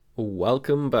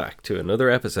Welcome back to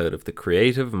another episode of the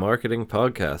Creative Marketing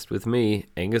Podcast with me,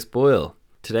 Aengus Boyle.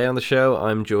 Today on the show,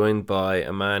 I'm joined by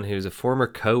a man who's a former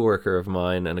co-worker of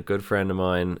mine and a good friend of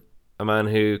mine, a man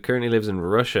who currently lives in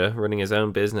Russia, running his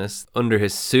own business under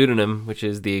his pseudonym, which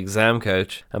is the Exam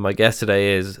Coach. And my guest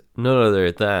today is none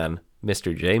other than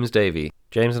Mr. James Davey.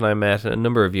 James and I met a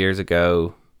number of years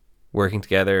ago working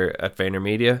together at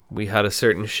VaynerMedia. We had a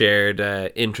certain shared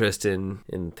interest in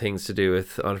things to do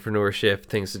with entrepreneurship,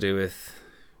 things to do with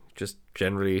just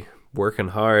generally working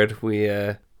hard. We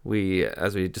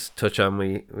as we just touch on,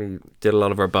 we did a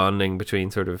lot of our bonding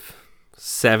between sort of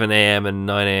 7 a.m. and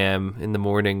 9 a.m. in the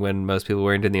morning when most people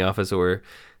weren't in the office, or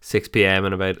 6 p.m.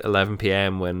 and about 11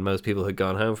 p.m. when most people had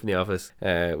gone home from the office.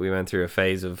 We went through a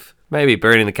phase of maybe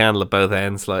burning the candle at both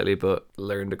ends slightly, but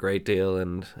learned a great deal,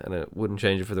 and it wouldn't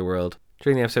change it for the world.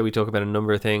 During the episode, we talk about a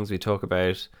number of things. We talk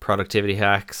about productivity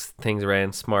hacks, things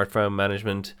around smartphone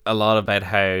management, a lot about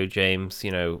how James,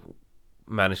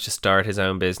 managed to start his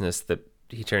own business that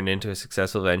he turned into a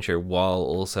successful venture while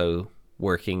also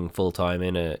working full-time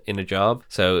in a job.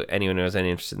 So anyone who has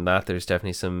any interest in that, there's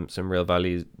definitely some real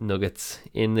value nuggets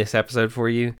in this episode for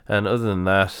you. And other than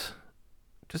that,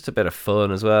 just a bit of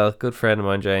fun as well. Good friend of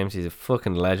mine, James. He's a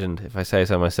fucking legend, if I say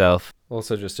so myself.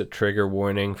 Also, just a trigger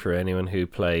warning for anyone who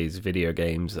plays video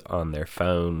games on their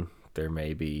phone. There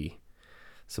may be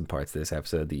some parts of this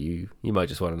episode that you might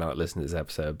just want to not listen to this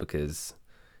episode because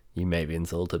you may be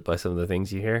insulted by some of the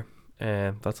things you hear.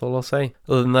 That's all I'll say.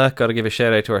 Other than that, got to give a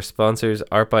shout out to our sponsors,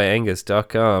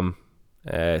 artbyaengus.com.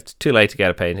 It's too late to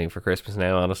get a painting for Christmas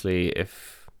now, honestly.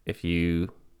 If you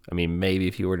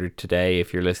ordered today,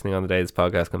 if you're listening on the day this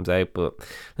podcast comes out, but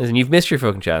listen, you've missed your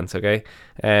fucking chance, okay?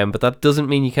 But that doesn't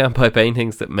mean you can't buy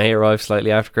paintings that may arrive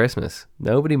slightly after Christmas.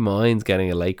 Nobody minds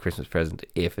getting a late Christmas present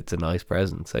if it's a nice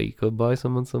present, so you could buy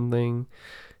someone something.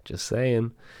 Just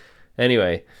saying.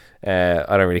 Anyway, I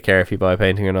don't really care if you buy a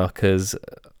painting or not, because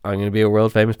I'm going to be a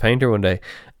world famous painter one day.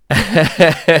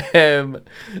 And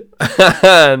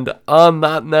on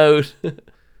that note,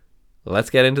 let's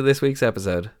get into this week's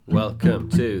episode. Welcome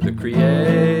to the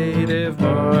Creative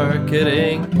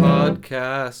Marketing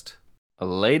Podcast.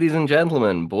 Ladies and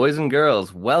gentlemen, boys and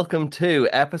girls, welcome to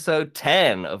episode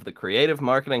 10 of the Creative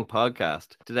Marketing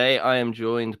Podcast. Today I am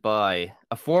joined by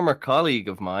a former colleague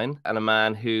of mine and a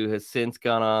man who has since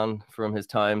gone on from his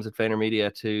times at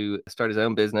VaynerMedia to start his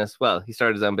own business. Well, he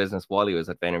started his own business while he was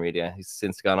at VaynerMedia. He's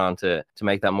since gone on to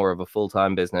make that more of a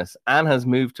full-time business and has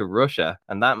moved to Russia.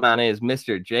 And that man is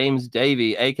Mr. James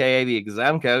Davey, A.K.A. the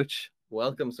Exam Coach.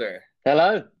 Welcome, sir.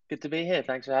 Hello. Good to be here.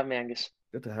 Thanks for having me, Aengus.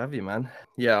 Good to have you, man.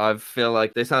 Yeah, I feel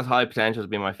like this has high potential to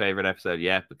be my favorite episode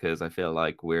yet, because I feel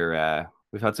like we've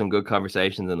had some good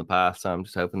conversations in the past, so I'm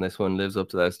just hoping this one lives up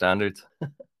to those standards.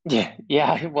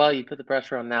 Yeah. Well, you put the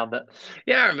pressure on now, but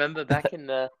yeah, I remember back in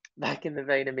the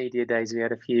VaynerMedia days, we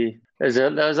had a few. There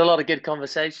was a lot of good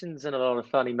conversations and a lot of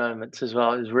funny moments as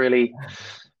well. It was really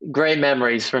great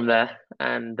memories from there,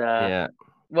 and Yeah.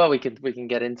 well, we can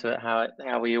get into it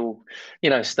how we all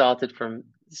started from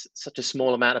such a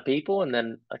small amount of people, and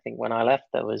then I think when I left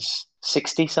there was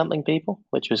 60 something people,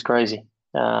 which was crazy.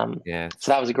 Yeah.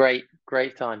 So that was a great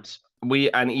times.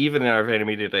 And even in our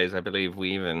VaynerMedia days, I believe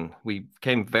we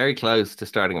came very close to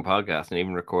starting a podcast and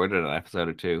even recorded an episode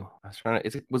or two. I was trying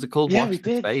to, was it called Yeah, Watch we the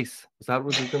did. Space? Was that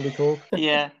what it was going to be called?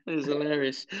 Yeah, it was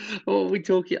hilarious. Well,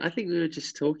 I think we were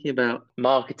just talking about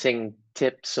marketing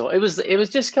tips, or it was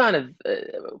just kind of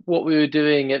what we were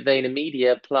doing at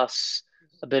VaynerMedia, plus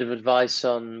a bit of advice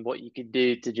on what you could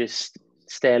do to just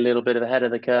stay a little bit ahead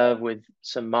of the curve with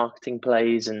some marketing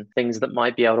plays and things that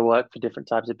might be able to work for different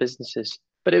types of businesses.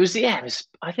 But it was,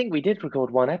 I think we did record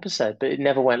one episode, but it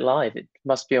never went live. It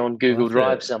must be on Google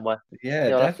Drive somewhere. Yeah,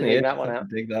 You'll have to definitely. dig that one out.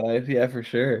 Dig that out. Yeah, for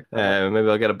sure. Maybe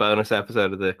I'll get a bonus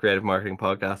episode of the Creative Marketing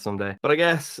Podcast someday. But I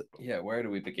guess, where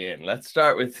do we begin? Let's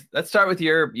start with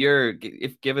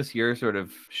give us your sort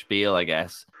of spiel, I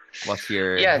guess. What's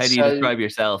your how do you describe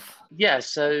yourself? Yeah,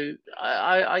 so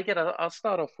I'll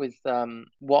start off with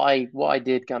what I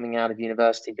did coming out of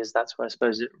university, because that's where I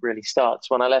suppose it really starts.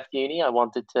 When I left uni, I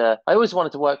always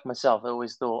wanted to work for myself. I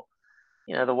always thought,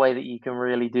 the way that you can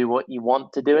really do what you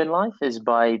want to do in life is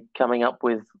by coming up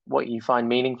with what you find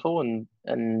meaningful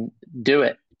and do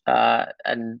it.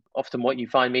 And often what you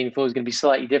find meaningful is going to be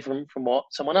slightly different from what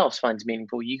someone else finds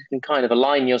meaningful. You can kind of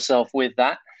align yourself with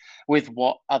that, with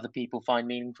what other people find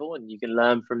meaningful, and you can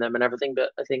learn from them and everything.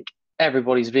 But I think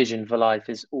everybody's vision for life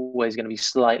is always going to be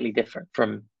slightly different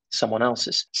from someone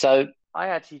else's. So I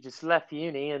actually just left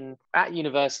uni, and at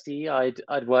university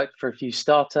I'd worked for a few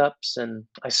startups, and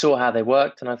I saw how they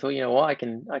worked, and I thought, you know what, I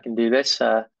can do this.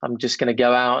 I'm just going to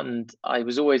go out, and I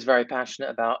was always very passionate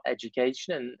about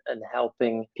education and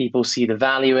helping people see the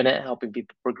value in it, helping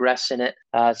people progress in it.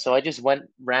 So I just went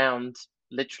round,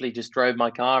 literally just drove my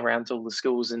car around to all the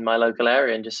schools in my local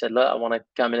area and just said, look, I want to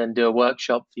come in and do a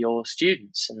workshop for your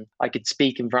students. And I could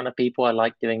speak in front of people. I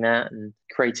like doing that and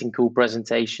creating cool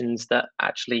presentations that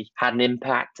actually had an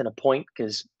impact and a point.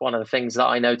 Because one of the things that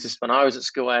I noticed when I was at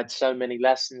school, I had so many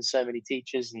lessons, so many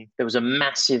teachers, and there was a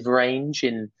massive range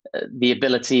in the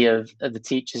ability of the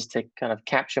teachers to kind of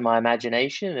capture my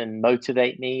imagination and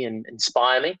motivate me and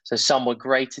inspire me. So some were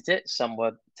great at it, some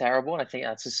were terrible. And I think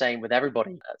that's the same with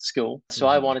everybody at school. So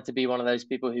I wanted to be one of those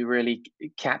people who really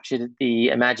captured the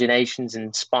imaginations and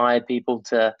inspired people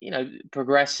to,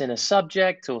 progress in a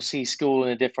subject or see school in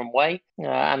a different way.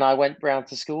 And I went round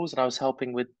to schools and I was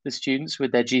helping with the students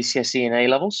with their GCSE and A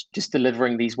levels, just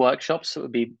delivering these workshops that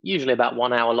would be usually about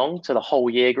 1 hour long to the whole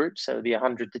year group. So it'd be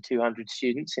 100 to 200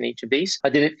 students in each of these. I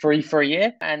did it free for a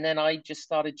year. And then I just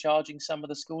started charging some of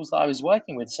the schools that I was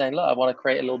working with, saying, look, I want to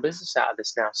create a little business out of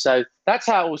this now. So that's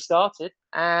how it all started.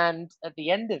 And at the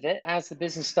end of it, as the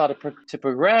business started to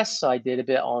progress, I did a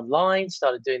bit online,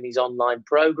 started doing these online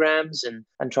programs and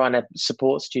trying to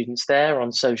support students there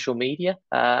on social media.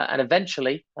 And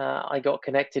eventually I got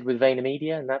connected with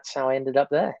VaynerMedia, and that's how I ended up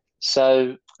there.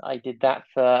 So I did that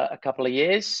for a couple of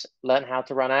years, learned how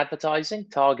to run advertising,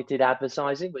 targeted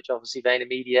advertising, which obviously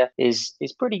VaynerMedia is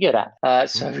pretty good at.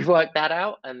 So we worked that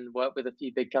out and worked with a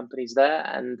few big companies there.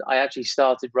 And I actually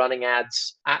started running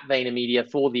ads at VaynerMedia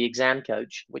for the Exam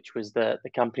Coach, which was the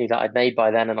company that I'd made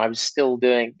by then. And I was still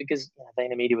doing, because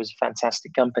VaynerMedia was a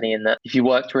fantastic company in that if you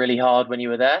worked really hard when you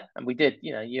were there, and we did,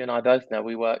 you and I both know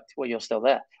we worked, well, you're still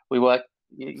there. We worked,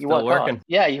 you work working. hard.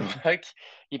 Yeah, you work.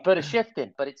 You put a shift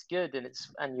in, but it's good,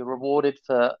 and you're rewarded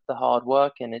for the hard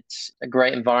work, and it's a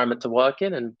great environment to work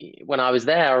in. And when I was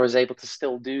there, I was able to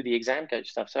still do the Exam Coach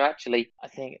stuff. So actually, I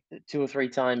think 2 or 3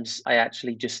 times I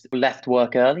actually just left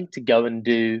work early to go and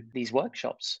do these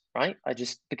workshops, right?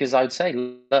 Because I would say,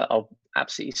 look, I'll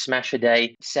absolutely smash a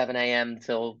day, 7 a.m.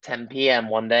 till 10 p.m.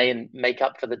 one day and make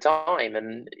up for the time.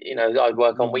 And, I'd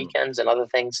work on weekends and other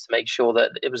things to make sure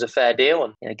that it was a fair deal.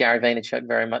 And, Gary Vaynerchuk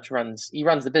very much runs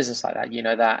the business like that,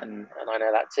 that, and I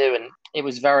know that too. And it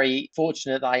was very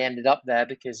fortunate that I ended up there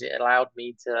because it allowed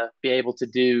me to be able to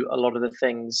do a lot of the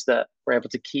things that were able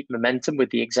to keep momentum with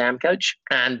the Exam Coach.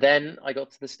 And then I got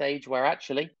to the stage where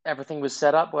actually everything was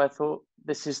set up where I thought,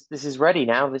 this is ready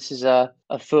now. This is a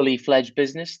fully fledged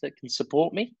business that can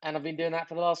support me. And I've been doing that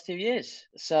for the last 2 years.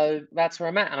 So that's where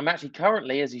I'm at. And I'm actually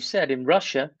currently, as you said, in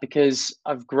Russia because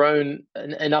I've grown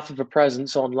enough of a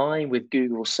presence online with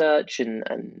Google search and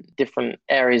different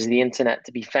areas of the internet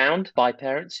to be found by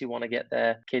parents who want to get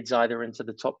their kids either into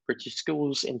the top British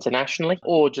schools internationally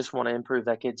or just want to improve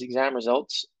their kids' exam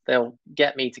results. They'll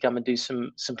get me to come and do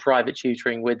some private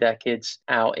tutoring with their kids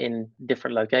out in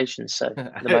different locations. So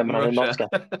at the moment I'm in Moscow.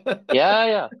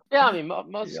 Yeah. I mean,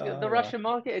 Moscow, the Russian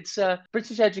market, it's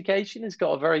British education has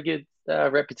got a very good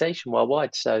reputation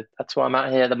worldwide. So that's why I'm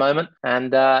out here at the moment.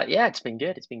 And it's been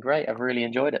good. It's been great. I've really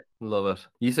enjoyed it. Love it.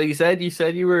 You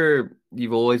said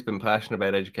you've always been passionate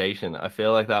about education. I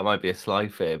feel like that might be a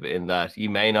slight fib in that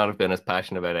you may not have been as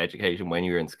passionate about education when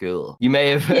you were in school. You may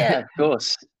have. Yeah, of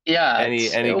course. Yeah. Any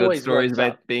good stories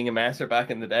about being a master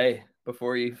back in the day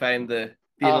before you found the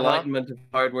enlightenment of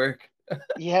hard work?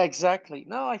 Yeah, exactly.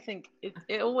 No, I think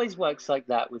it always works like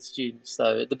that with students,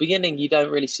 though. At the beginning, you don't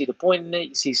really see the point in it.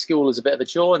 You see school as a bit of a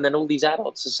chore, and then all these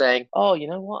adults are saying, oh, you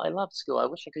know what? I love school. I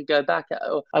wish I could go back.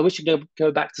 I wish I could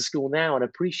go back to school now and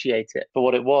appreciate it for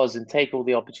what it was and take all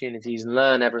the opportunities and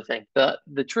learn everything. But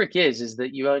the trick is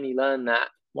that you only learn that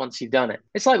once you've done it.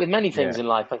 It's like with many things in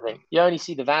life, I think. You only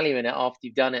see the value in it after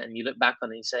you've done it and you look back on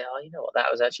it and you say, oh, you know what, that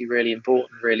was actually really important,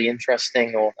 really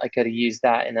interesting, or I could have used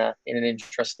that in an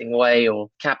interesting way or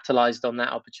capitalized on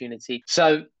that opportunity.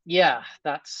 So yeah,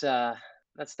 that's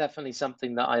definitely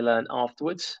something that I learned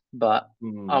afterwards, but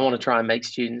I want to try and make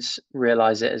students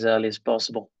realize it as early as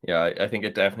possible. Yeah, I think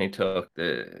it definitely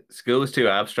the school was too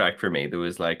abstract for me. There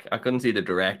was I couldn't see the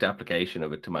direct application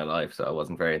of it to my life, so I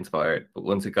wasn't very inspired. But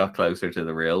once it got closer to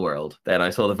the real world, then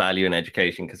I saw the value in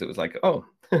education because it was oh,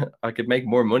 I could make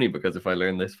more money because if I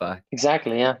learn this fact.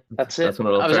 Exactly, yeah. That's it. That's when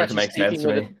it'll start to make sense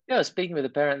to me. I was speaking with a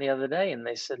parent the other day and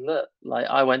they said, look,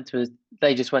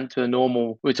 they just went to a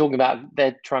normal, we were talking about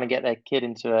they're trying to get their kid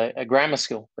into a grammar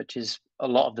school, which is a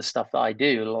lot of the stuff that I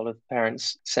do. A lot of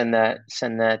parents send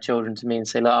their children to me and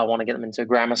say, look, I want to get them into a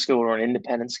grammar school or an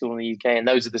independent school in the UK. And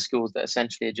those are the schools that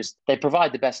essentially are just, they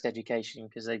provide the best education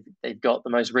because they've got the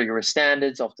most rigorous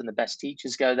standards. Often the best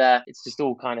teachers go there. It's just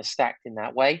all kind of stacked in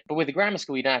that way. But with a grammar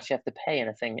school, you don't actually have to pay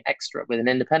anything extra. With an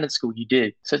independent school, you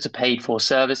do. So it's a paid for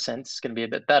service, and it's going to be a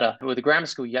bit better. But with a grammar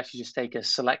school, you actually just take a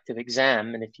selective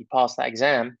exam. And if you pass that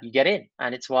exam, you get in.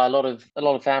 And it's why a lot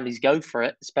of families go for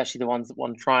it, especially the ones that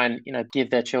want to try and, give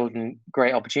their children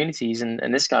great opportunities.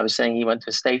 And this guy was saying he went to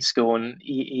a state school and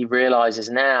he realizes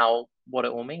now what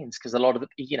it all means, because a lot of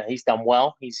he's done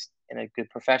well. He's in a good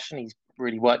profession. He's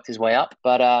really worked his way up.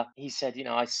 But he said,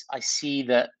 I see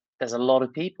that there's a lot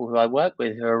of people who I work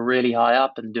with who are really high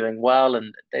up and doing well,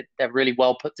 and they're really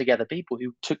well put together people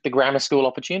who took the grammar school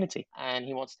opportunity, and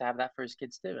he wants to have that for his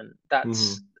kids too. And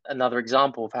that's another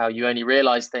example of how you only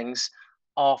realize things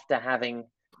after having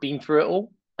been through it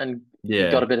all, and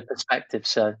you've got a bit of perspective.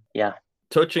 So yeah.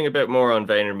 Touching a bit more on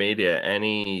VaynerMedia,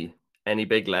 any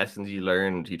big lessons you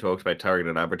learned? You talked about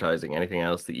targeted advertising. Anything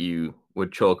else that you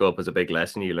would chalk up as a big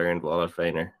lesson you learned while at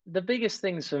Vayner? The biggest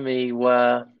things for me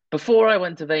were, before I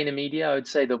went to VaynerMedia, I would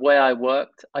say the way I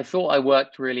worked, I thought I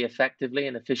worked really effectively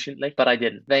and efficiently, but I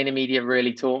didn't. VaynerMedia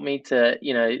really taught me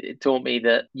it taught me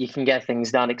that you can get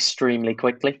things done extremely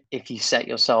quickly if you set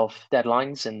yourself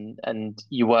deadlines and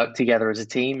you work together as a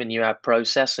team and you have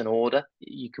process and order.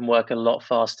 You can work a lot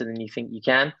faster than you think you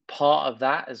can. Part of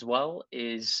that as well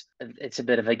is, it's a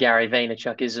bit of a Gary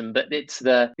Vaynerchukism, but it's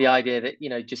the idea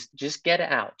that, just get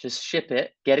it out, just ship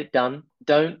it, get it done.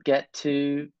 Don't get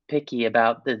too picky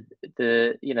about the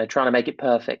trying to make it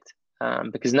perfect,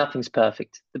 because nothing's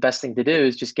perfect. The best thing to do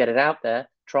is just get it out there,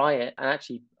 try it. And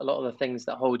actually, a lot of the things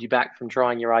that hold you back from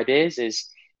trying your ideas is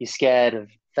you're scared of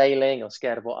failing or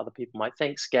scared of what other people might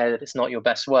think, scared that it's not your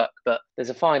best work. But there's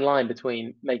a fine line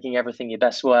between making everything your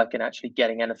best work and actually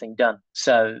getting anything done.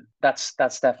 So that's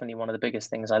definitely one of the biggest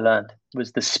things I learned,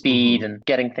 was the speed and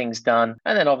getting things done.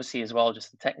 And then obviously as well,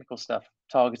 just the technical stuff,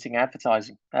 targeting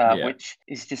advertising, which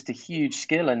is just a huge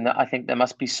skill. And I think there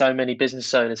must be so many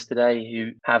business owners today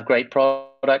who have great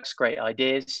products, great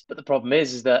ideas. But the problem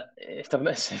is that if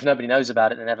nobody knows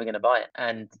about it, they're never going to buy it.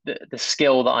 And the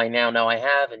skill that I now know I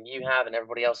have, and you have, and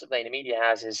everybody else at VaynerMedia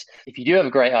has, is if you do have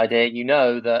a great idea, you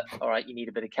know that, all right, you need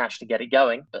a bit of cash to get it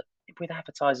going. But with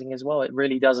advertising as well, it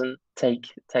really doesn't take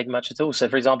much at all. So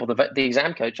for example, the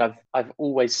exam coach, I've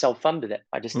always self-funded it.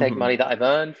 I just take money that I've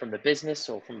earned from the business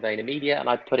or from VaynerMedia and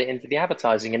I put it into the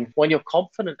advertising. And when you're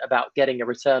confident about getting a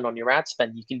return on your ad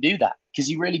spend, you can do that because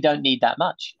you really don't need that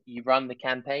much. You run the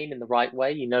campaign in the right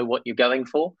way. You know what you're going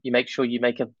for. You make sure you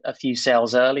make a few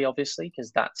sales early, obviously,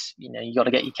 because that's, you got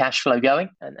to get your cash flow going,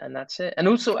 and that's it. And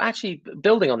also actually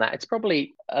building on that, it's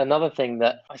probably another thing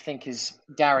that I think is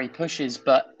Gary pushes,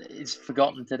 but is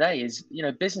forgotten today, is,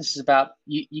 business is about,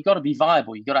 you got to be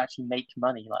viable. You got to actually make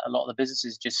money. Like a lot of the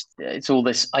businesses it's all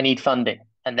this, I need funding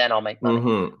and then I'll make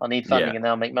money. I need funding and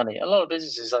then I'll make money. A lot of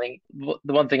businesses, I think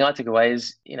the one thing I took away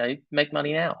is, make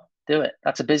money now. Do it.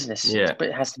 That's a business. But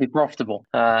it has to be profitable,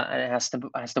 and it has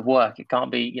to work. It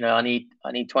can't be, I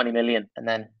need 20 million and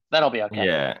then I'll be okay.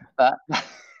 Yeah. But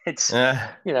it's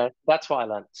that's what I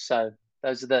learned. So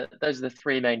those are the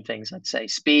three main things I'd say: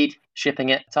 speed, shipping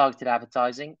it, targeted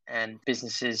advertising, and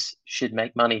businesses should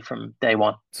make money from day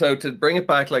one. So to bring it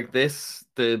back like this,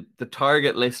 the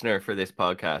target listener for this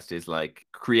podcast is like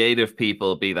creative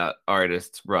people, be that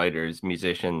artists, writers,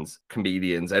 musicians,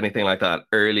 comedians, anything like that,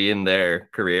 early in their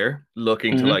career,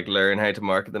 looking to like learn how to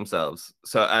market themselves.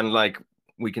 So, and like,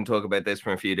 we can talk about this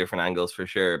from a few different angles for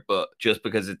sure, but just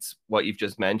because it's what you've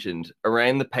just mentioned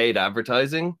around the paid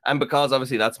advertising, and because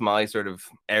obviously that's my sort of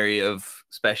area of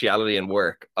speciality and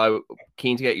work, I'm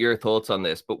keen to get your thoughts on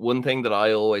this. But one thing that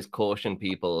I always caution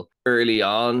people early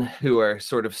on who are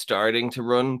sort of starting to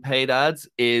run paid ads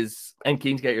is, and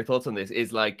keen to get your thoughts on this,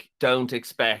 is like, don't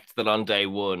expect that on day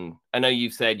one. I know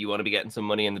you've said you want to be getting some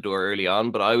money in the door early on,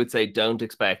 but I would say don't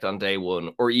expect on day one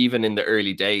or even in the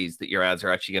early days that your ads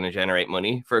are actually going to generate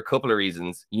money, for a couple of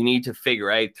reasons. You need to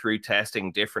figure out through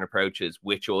testing different approaches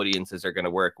which audiences are going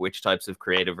to work, which types of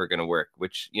creative are going to work,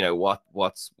 which,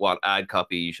 what ad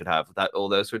copy you should have, that, all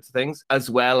those sorts of things, as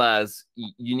well as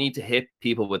you need to hit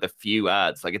people with a few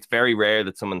ads. Like, it's very rare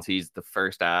that someone sees the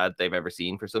first ad they've ever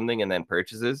seen for something and then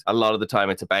purchases. A lot of the time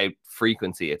it's about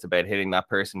frequency. It's about hitting that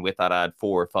person with that ad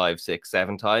 4, 5, 6,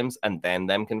 7 times and then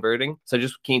them converting. So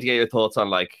just keen to get your thoughts on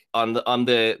like on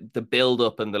the build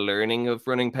up and the learning of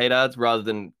running paid ads, rather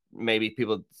than maybe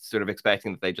people sort of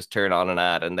expecting that they just turn on an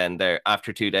ad and then they're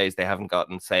after 2 days they haven't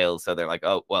gotten sales, so they're like,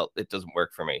 oh well, it doesn't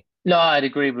work for me. No, I'd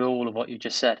agree with all of what you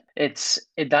just said.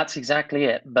 That's exactly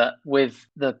it. But with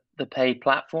the paid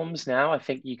platforms now, I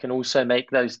think you can also make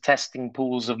those testing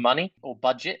pools of money or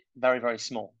budget very, very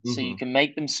small. So you Mm-hmm. can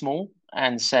make them small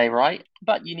and say, right,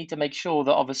 but you need to make sure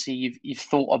that obviously you've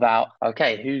thought about,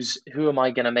 okay, who am I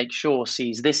going to make sure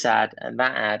sees this ad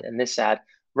and this ad,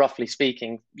 roughly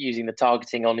speaking, using the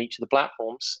targeting on each of the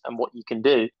platforms and what you can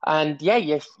do. And yeah,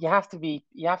 you have to be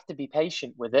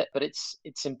patient with it, but it's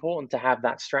important to have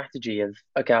that strategy of,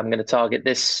 okay, I'm going to target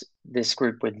this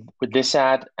group with this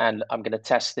ad, and I'm going to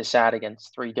test this ad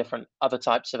against three different other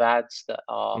types of ads that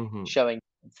are Mm-hmm. showing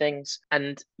things.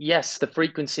 And yes, the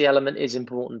frequency element is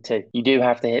important too. You do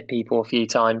have to hit people a few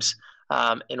times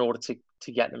in order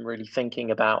to get them really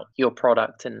thinking about your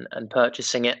product and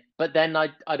purchasing it. But then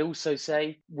I'd also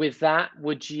say with that,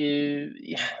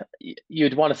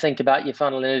 you'd want to think about your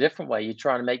funnel in a different way. You're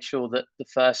trying to make sure that the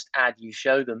first ad you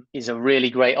show them is a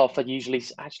really great offer. Usually,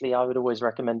 actually, I would always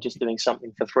recommend just doing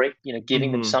something for free,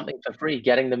 giving them Mm-hmm. something for free,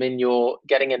 getting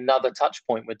another touch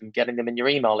point with them, getting them in your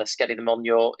email list, getting them on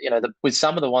your, with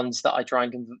some of the ones that I try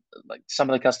and like some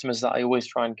of the customers that I always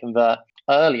try and convert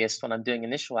earliest when I'm doing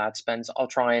initial ad spends, I'll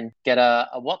try and get a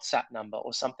WhatsApp number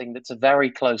or something that's a very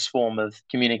close form of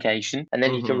communication. And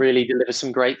then you can Mm-hmm. really deliver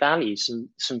some great value,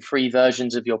 some free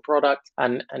versions of your product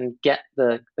and get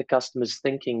the customers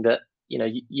thinking that,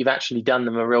 you've actually done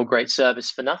them a real great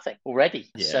service for nothing already.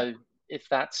 Yeah. So if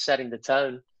that's setting the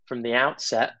tone from the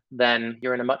outset, then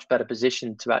you're in a much better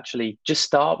position to actually just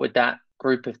start with that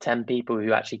group of 10 people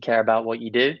who actually care about what you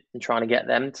do and trying to get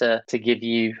them to give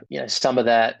you, some of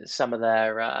their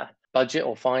budget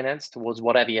or finance towards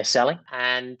whatever you're selling,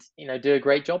 and do a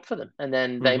great job for them. And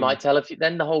then they Mm-hmm. might tell, if you,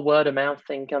 then the whole word of mouth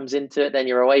thing comes into it. Then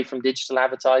you're away from digital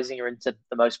advertising, you're into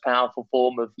the most powerful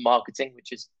form of marketing,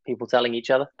 which is people telling each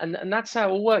other. And that's how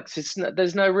it all works.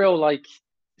 There's no real like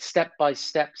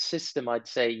step-by-step system I'd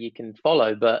say you can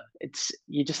follow, but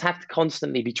you just have to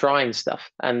constantly be trying stuff.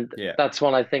 And Yeah. that's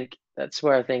where I think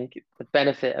the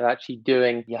benefit of actually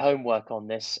doing your homework on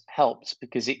this helps,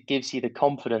 because it gives you the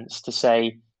confidence to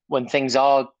say, when things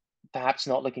are perhaps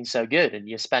not looking so good and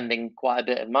you're spending quite a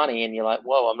bit of money and you're like,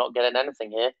 whoa, I'm not getting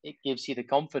anything here, it gives you the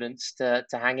confidence to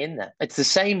hang in there. It's the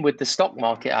same with the stock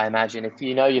market, I imagine. If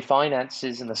you know your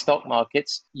finances and the stock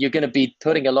markets, you're going to be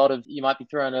you might be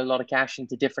throwing a lot of cash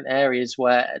into different areas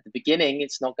where at the beginning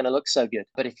it's not going to look so good.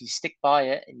 But if you stick by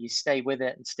it and you stay with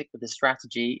it and stick with the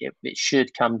strategy, it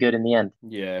should come good in the end.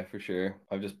 Yeah, for sure.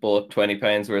 I've just bought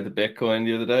 £20 worth of Bitcoin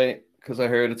the other day because I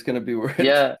heard it's going to be worth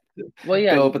Yeah. Well,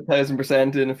 yeah. go up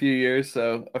 1,000% in a few years.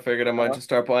 So I figured I might Uh, just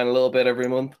start buying a little bit every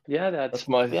month. yeah, That's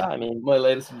yeah, I mean, my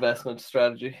latest investment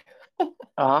strategy.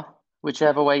 uh-huh.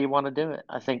 Whichever way you want to do it.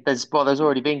 I think there's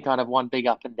already been kind of one big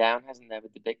up and down, hasn't there,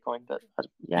 with the Bitcoin? But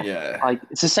yeah, Yeah.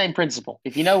 it's the same principle.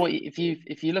 If you know if you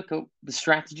look at the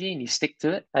strategy and you stick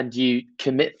to it and you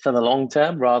commit for the long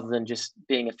term rather than just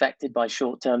being affected by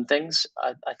short term things,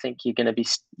 I think you're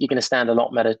gonna stand a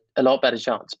lot better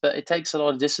chance. But it takes a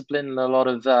lot of discipline and a lot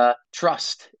of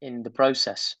trust in the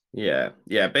process. Yeah.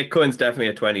 Yeah. Bitcoin's definitely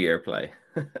a 20-year play.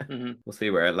 Hmm. We'll see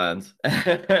where it lands.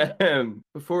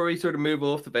 Before we sort of move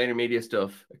off the VaynerMedia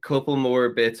stuff, a couple more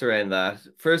bits around that.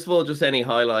 First of all, just any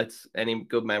highlights, any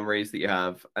good memories that you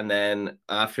have. And then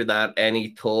after that, any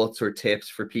thoughts or tips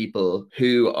for people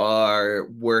who are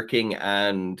working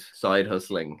and side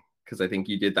hustling? Because I think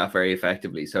you did that very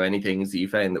effectively. So any things that you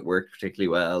found that worked particularly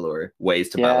well or ways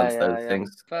to Yeah, balance yeah, those yeah.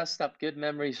 things? First up, good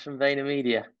memories from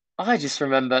VaynerMedia. I just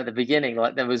remember at the beginning,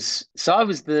 like I was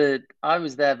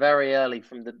there very early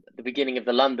from the beginning of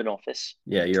the London office.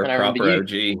 Yeah, you're a And I remember proper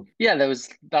OG. yeah, there was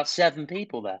about seven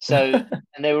people there. So,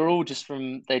 and they were all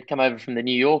they'd come over from the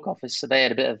New York office. So they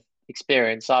had a bit of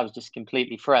experience. I was just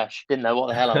completely fresh, didn't know what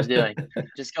the hell I was doing.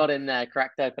 Just got in there,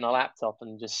 cracked open a laptop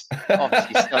and just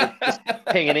obviously started just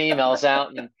pinging emails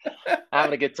out and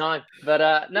having a good time.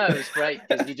 But no, it was great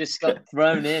because you just got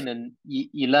thrown in and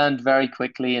you learned very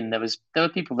quickly, and there were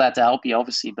people there to help you,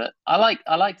 obviously. But I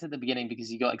liked at the beginning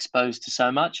because you got exposed to so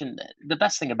much, and the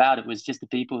best thing about it was just the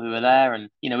people who were there. And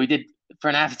we did for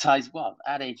an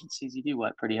ad agencies, you do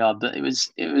work pretty hard, but it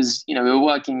was we were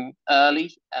working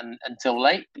early and until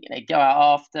late. Go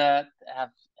out after,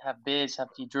 have beers, have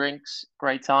a few drinks,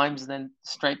 great times, and then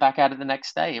straight back at it the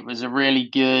next day. It was a really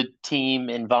good team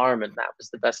environment. That was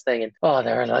the best thing. And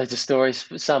there are loads of stories,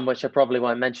 some which I probably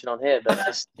won't mention on here, but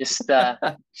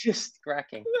just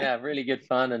cracking. Yeah, really good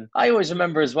fun. And I always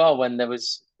remember as well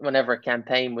whenever a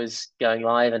campaign was going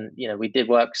live, and we did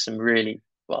work some really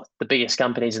the biggest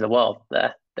companies in the world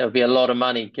there. there would be a lot of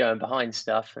money going behind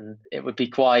stuff, and it would be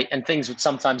quite, and things would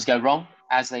sometimes go wrong,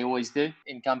 as they always do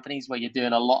in companies where you're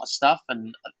doing a lot of stuff.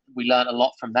 And we learned a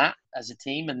lot from that as a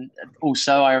team. And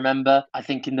also, I remember, I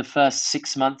think in the first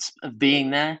 6 months of being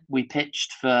there, we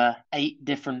pitched for 8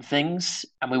 different things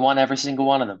and we won every single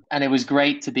one of them. And it was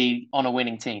great to be on a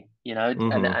winning team, you know,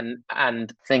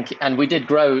 and we did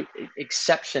grow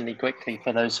exceptionally quickly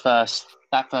for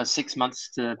that first 6 months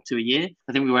to a year.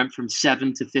 I think we went from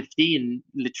 7 to 50 in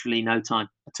literally no time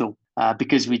at all.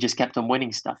 Because we just kept on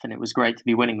winning stuff, and it was great to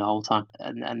be winning the whole time,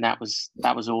 and that was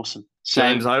awesome. So,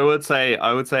 James, I would say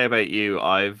about you,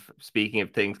 speaking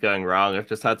of things going wrong, I've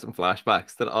just had some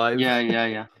flashbacks that I've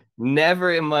yeah.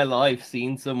 never in my life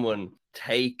seen someone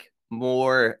take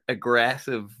more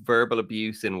aggressive verbal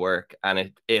abuse in work and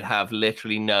it have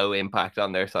literally no impact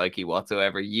on their psyche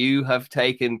whatsoever. You have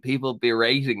taken people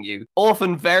berating you,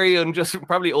 often very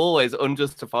probably always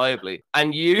unjustifiably,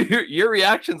 and your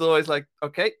reaction's always like,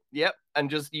 okay, yep, and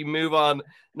just you move on,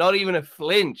 not even a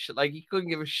flinch. Like, you couldn't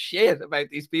give a shit about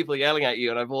these people yelling at you,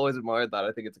 and I've always admired that.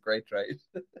 I think it's a great trait.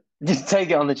 just take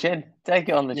it on the chin. Take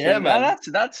it on the Yeah, chin. man.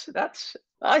 That's.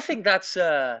 I think that's.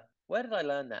 Where did I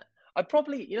learn that? I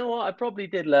probably, you know what? I probably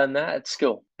did learn that at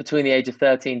school between the age of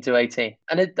 13 to 18.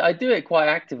 And I do it quite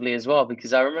actively as well,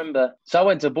 because I remember, so I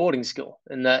went to boarding school,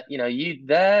 and that, you know,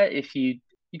 if you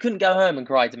couldn't go home and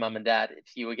cry to mum and dad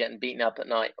if you were getting beaten up at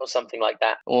night or something like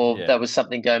that, or there was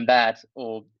something going bad,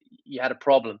 or you had a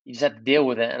problem. You just had to deal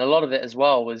with it. And a lot of it as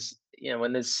well was, you know,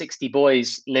 when there's 60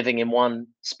 boys living in one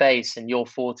space and you're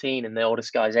 14 and the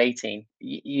oldest guy's 18,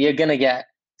 you're going to get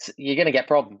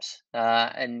problems,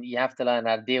 and you have to learn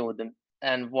how to deal with them.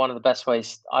 And one of the best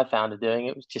ways I found of doing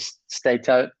it was just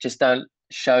just don't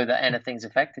show that anything's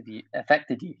affected you.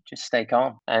 Just stay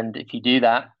calm, and if you do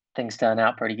that, things turn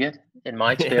out pretty good. In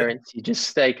my experience, you just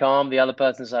stay calm. The other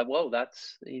person's like, "Whoa,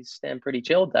 he's staying pretty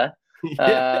chilled there.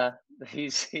 Yeah.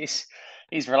 He's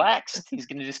relaxed. He's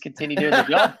going to just continue doing the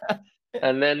job."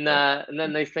 And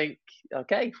then they think,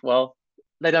 okay, well,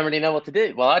 they don't really know what to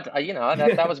do. Well,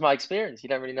 that was my experience. You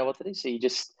don't really know what to do, so you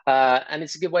just and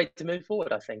it's a good way to move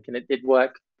forward, I think. And it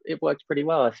worked. It worked pretty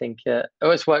well, I think.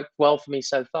 It's worked well for me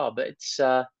so far. But it's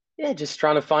just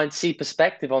trying to see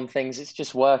perspective on things. It's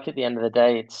just work at the end of the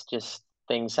day. It's just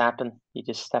things happen. You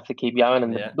just have to keep going.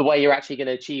 And the way you're actually going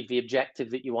to achieve the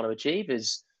objective that you want to achieve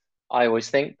is, I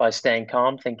always think, by staying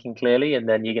calm, thinking clearly, and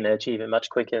then you're going to achieve it much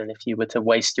quicker than if you were to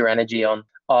waste your energy on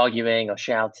arguing or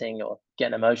shouting or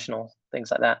getting emotional,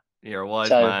 things like that. You're a wise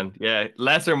man. Yeah,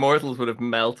 lesser mortals would have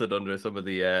melted under some of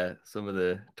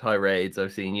the tirades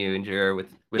I've seen you endure with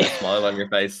a smile on your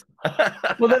face.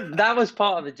 Well, that was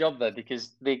part of the job, though,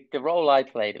 because the role I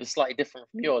played, it was slightly different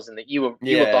from yours, in that you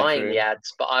were buying the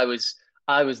ads, but I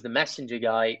was the messenger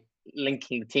guy,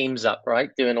 linking the teams up, right,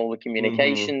 doing all the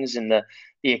communications and the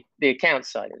account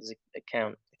side. It was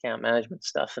account management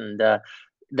stuff, and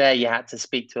there you had to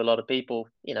speak to a lot of people,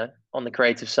 you know, on the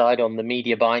creative side, on the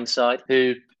media buying side,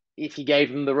 who, if you gave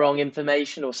them the wrong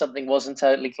information or something wasn't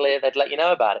totally clear, they'd let you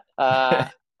know about it.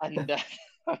 And that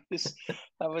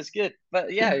was good.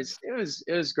 But yeah, it was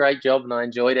a great job, and I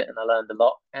enjoyed it, and I learned a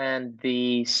lot. And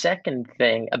the second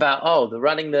thing about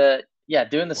doing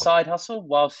the side hustle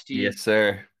whilst you yes,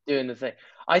 sir, doing the thing.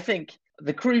 I think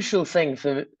the crucial thing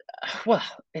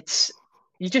it's,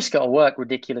 you just got to work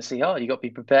ridiculously hard. You got to be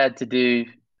prepared to do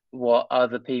what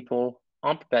other people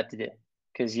aren't prepared to do,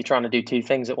 because you're trying to do 2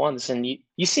 things at once, and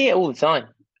you see it all the time.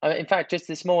 In fact, just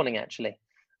this morning, actually,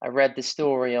 I read the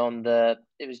story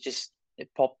it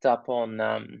popped up on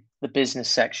the business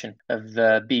section of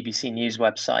the BBC News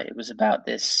website. It was about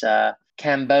this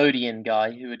Cambodian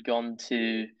guy who had gone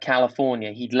to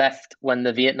California. He'd left when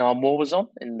the Vietnam War was on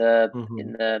in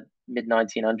the mid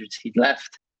 1900s.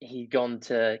 He'd gone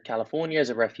to California as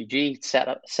a refugee, set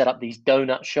up these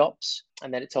donut shops,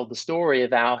 and then it told the story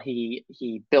of how he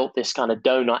built this kind of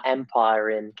donut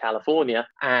empire in California.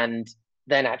 And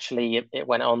then actually it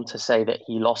went on to say that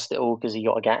he lost it all because he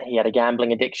had a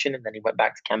gambling addiction, and then he went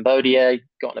back to Cambodia,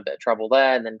 got in a bit of trouble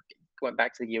there, and then went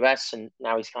back to the US, and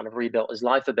now he's kind of rebuilt his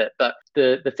life a bit. But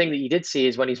the thing that you did see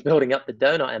is, when he's building up the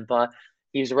donut empire,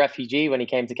 he was a refugee when he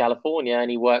came to California,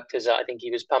 and he worked as, I think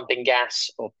he was pumping gas,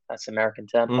 or that's the American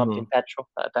term, pumping petrol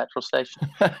at a petrol station.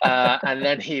 And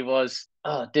then he was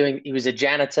he was a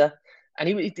janitor, and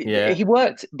he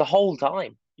worked the whole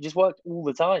time. He just worked all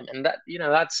the time. And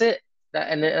that's it.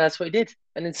 And that's what he did.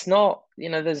 And it's not,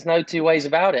 there's no two ways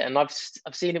about it. And I've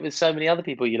seen it with so many other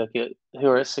people you look at who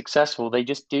are successful. They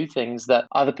just do things that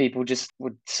other people just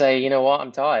would say, you know what,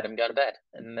 I'm tired, I'm going to bed.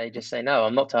 And they just say, no,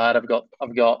 I'm not tired.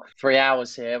 I've got 3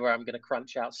 hours here where I'm going to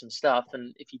crunch out some stuff.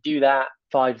 And if you do that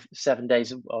 7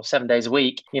 days or 7 days a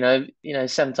week,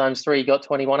 7 times 3, you got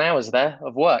 21 hours there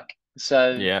of work.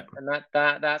 So, Yeah. and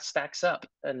that stacks up.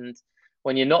 And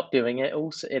when you're not doing it,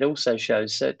 also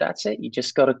shows. So that's it. You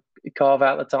just got to carve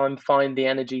out the time, find the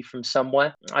energy from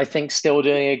somewhere. I think still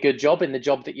doing a good job in the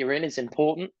job that you're in is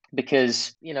important,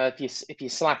 because if you're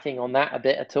slacking on that a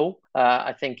bit at all,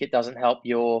 I think it doesn't help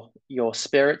your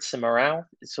spirits and morale.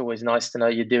 It's always nice to know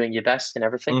you're doing your best in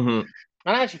everything. Mm-hmm.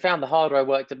 And I actually found the harder I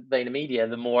worked at VaynerMedia,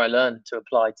 the more I learned to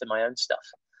apply to my own stuff.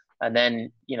 And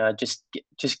then just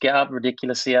get up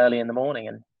ridiculously early in the morning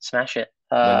and smash it.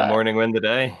 Win the morning, win the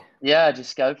day. Yeah,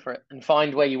 just go for it and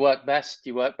find where you work best. Do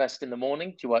you work best in the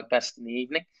morning? Do you work best in the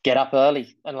evening? Get up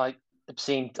early. And like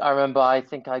I remember, I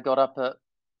think I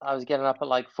was getting up at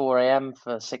like 4 a.m.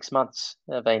 for 6 months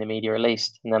at VaynerMedia at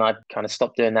least. And then I kind of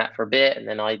stopped doing that for a bit. And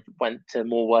then I went to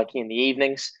more working in the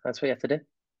evenings. That's what you have to do.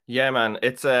 Yeah, man.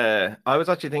 It's I was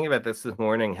actually thinking about this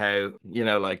morning, how,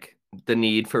 like the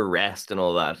need for rest and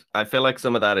all that. I feel like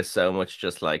some of that is so much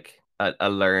just like a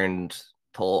learned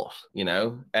thought,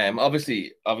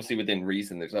 obviously within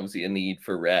reason, there's obviously a need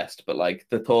for rest, but like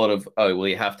the thought of, oh, well,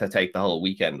 you have to take the whole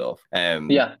weekend off,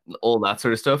 Yeah. all that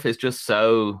sort of stuff is just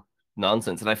so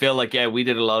nonsense. And I feel like, yeah, we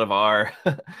did a lot of our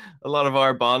a lot of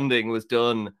our bonding was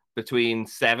done between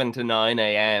 7 to 9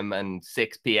 a.m. and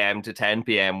 6 p.m. to 10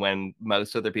 p.m. when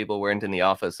most other people weren't in the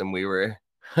office and we were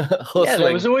Yeah, there was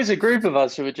hustling. always a group of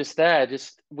us who were just there.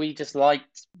 We just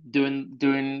liked doing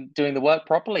the work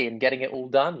properly and getting it all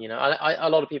done. A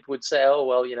lot of people would say, "Oh,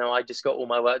 well, I just got all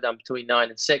my work done between 9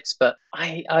 and 6." But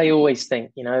I always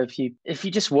think, if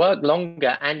you just work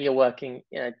longer and you're working,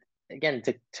 again,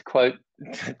 to quote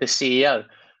the CEO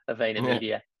of Yeah.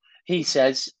 VaynerMedia, he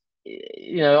says,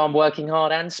 I'm working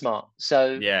hard and smart.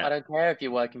 So Yeah. I don't care if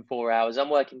you're working 4 hours. I'm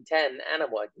working 10 and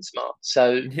I'm working smart.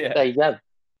 So Yeah. there you go.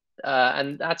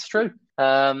 And that's true,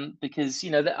 because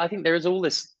I think there is all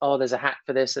this. Oh, there's a hack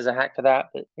for this, there's a hack for that.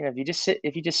 But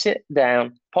if you just sit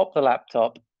down, pop the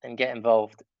laptop, and get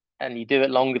involved, and you do it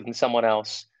longer than someone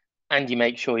else, and you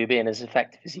make sure you're being as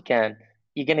effective as you can,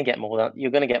 you're going to get more done.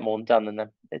 You're going to get more done than them.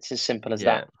 It's as simple as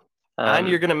that. Yeah. And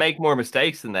you're going to make more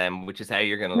mistakes than them, which is how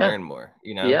you're going to Yeah, learn more,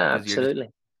 yeah, because you're just absolutely.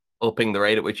 upping the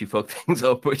rate at which you fuck things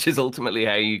up, which is ultimately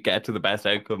how you get to the best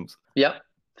outcomes. Yeah,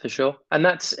 for sure. And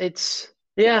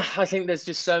yeah, I think there's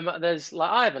just so much. There's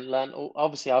like, I haven't learned,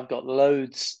 obviously, I've got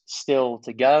loads still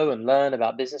to go and learn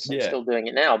about business. I'm Yeah. still doing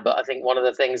it now. But I think one of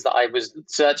the things that I was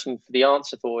searching for the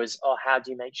answer for is, oh, how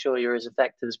do you make sure you're as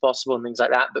effective as possible and things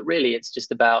like that? But really, it's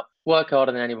just about work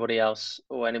harder than anybody else,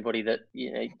 or anybody that,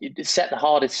 you set the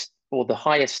hardest or the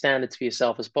highest standards for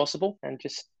yourself as possible, and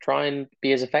just try and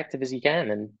be as effective as you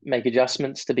can and make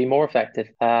adjustments to be more effective.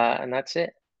 And that's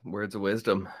it. Words of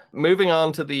wisdom. Moving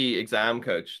on to the exam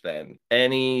coach then.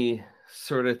 Any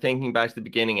sort of thinking back to the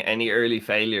beginning, any early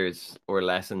failures or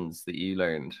lessons that you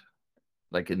learned,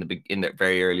 like in the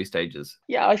very early stages?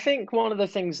 Yeah, I think one of the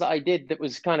things that I did that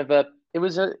was kind of it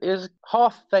was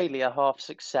half failure, half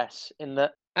success, in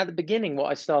that at the beginning,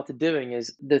 what I started doing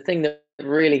is the thing that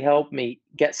really helped me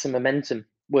get some momentum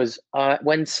was,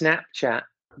 when Snapchat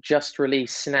just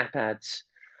released Snap ads.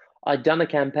 I'd done a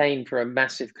campaign for a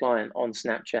massive client on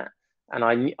Snapchat,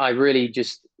 and I really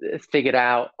just figured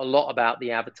out a lot about the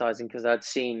advertising because I'd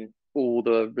seen all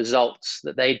the results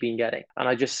that they'd been getting, and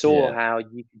I just saw Yeah. how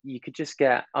you could just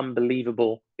get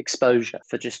unbelievable exposure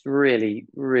for just really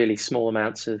really small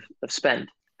amounts of spend.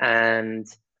 And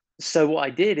so what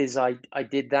I did is I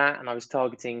did that, and I was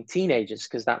targeting teenagers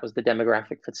because that was the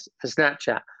demographic for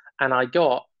Snapchat. And I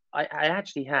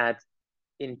actually had,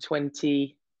 in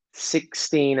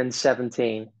 2016 and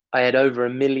 17, I had over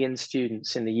 1 million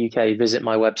students in the UK visit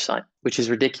my website, which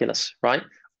is ridiculous, right?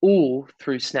 All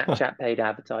through Snapchat paid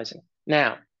advertising.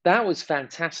 Now, that was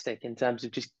fantastic in terms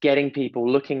of just getting people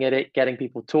looking at it, getting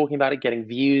people talking about it, getting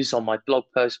views on my blog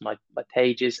posts, my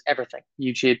pages, everything,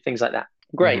 YouTube, things like that.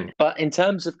 Great. Hmm. But in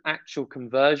terms of actual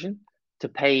conversion to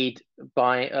paid,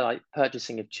 by like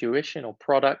purchasing of tuition or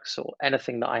products or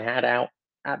anything that I had out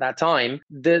at that time,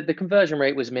 the conversion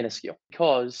rate was minuscule,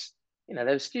 because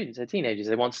they're students, they're teenagers,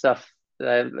 they want stuff.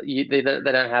 They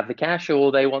don't have the cash,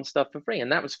 or they want stuff for free,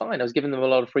 and that was fine. I was giving them a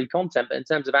lot of free content, but in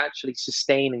terms of actually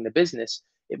sustaining the business,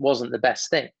 it wasn't the best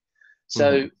thing.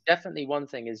 So Hmm. definitely one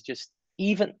thing is just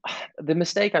even the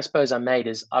mistake I suppose I made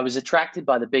is I was attracted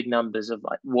by the big numbers of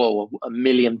like, whoa, 1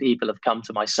 million people have come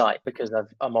to my site because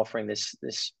I'm offering this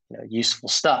useful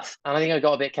stuff. And I think I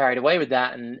got a bit carried away with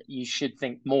that. And you should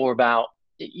think about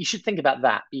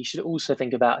that. But you should also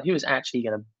think about who is actually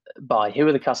going to buy, who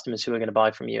are the customers who are going to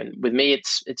buy from you. And with me,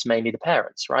 it's mainly the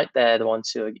parents, right? They're the ones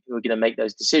who are going to make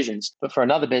those decisions. But for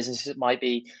another business, it might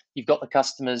be you've got the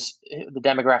customers, the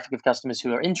demographic of customers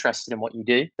who are interested in what you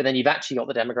do, but then you've actually got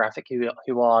the demographic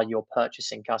who are your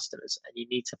purchasing customers, and you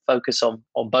need to focus on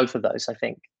both of those, I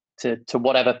think, to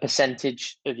whatever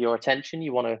percentage of your attention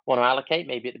you want to allocate.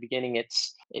 Maybe at the beginning,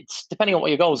 it's depending on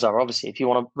what your goals are. Obviously, if you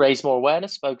want to raise more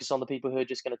awareness, focus on the people who are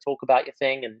just going to talk about your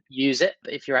thing and use it.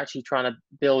 But if you're actually trying to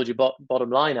build your bottom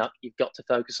line up, you've got to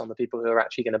focus on the people who are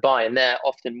actually going to buy, and they're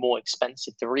often more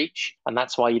expensive to reach, and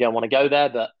that's why you don't want to go there.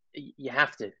 But you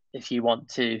have to if you want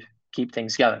to keep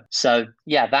things going. So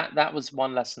yeah, that was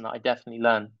one lesson that I definitely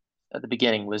learned at the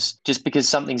beginning, was just because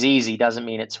something's easy doesn't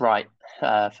mean it's right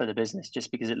for the business.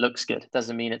 Just because it looks good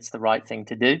doesn't mean it's the right thing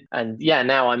to do. And yeah,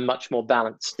 now I'm much more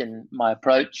balanced in my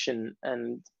approach and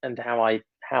how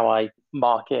I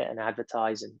market and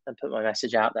advertise and put my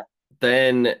message out there.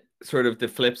 Then sort of the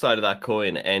flip side of that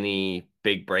coin, any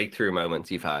big breakthrough moments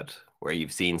you've had where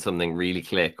you've seen something really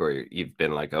click, or you've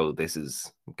been like, oh, this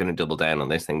is going to double down on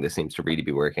this thing. This seems to really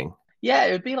be working. Yeah,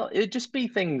 it'd just be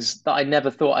things that I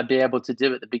never thought I'd be able to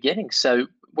do at the beginning. So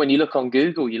when you look on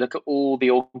Google, you look at all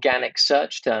the organic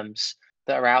search terms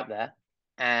that are out there,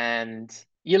 and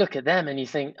you look at them and you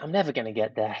think, I'm never going to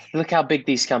get there. Look how big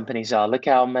these companies are. Look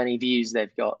how many views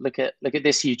they've got. Look at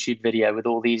this YouTube video with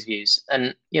all these views.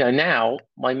 And now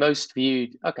my most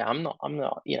viewed. Okay, I'm not.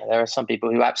 There are some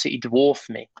people who absolutely dwarf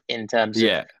me in terms of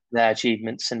Yeah. their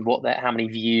achievements and how many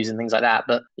views and things like that.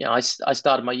 But I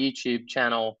started my YouTube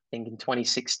channel, I think, in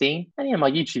 2016, and my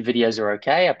YouTube videos are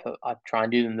okay. I try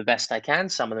and do them the best I can.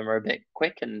 Some of them are a bit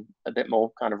quick and a bit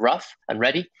more kind of rough and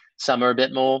ready. Some are a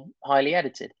bit more highly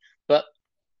edited. But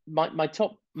my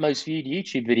top most viewed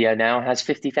YouTube video now has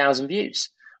 50,000 views,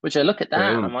 which I look at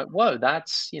that and I'm Boom. like, whoa,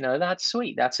 that's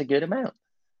sweet. That's a good amount.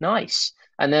 Nice.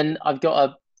 And then I've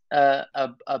got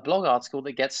a blog article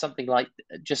that gets something like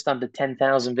just under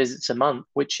 10,000 visits a month,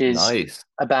 which is Nice.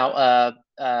 about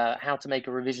how to make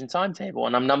a revision timetable.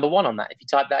 And I'm number one on that. If you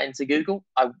type that into Google,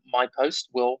 my post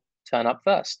will turn up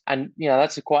first. And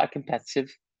that's quite a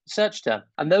competitive search term.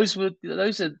 And those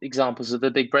are examples of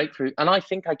the big breakthrough. And I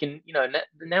think I can,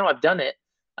 now I've done it,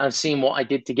 I've seen what I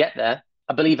did to get there.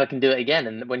 I believe I can do it again.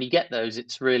 And when you get those,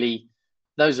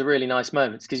 those are really nice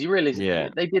moments, because Yeah.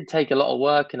 they did take a lot of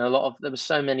work, and there were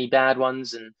so many bad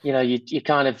ones, and you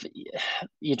kind of,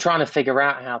 you're trying to figure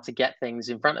out how to get things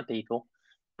in front of people.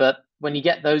 But when you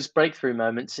get those breakthrough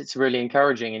moments, it's really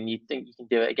encouraging, and you think you can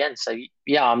do it again. So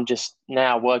yeah, I'm just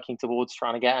now working towards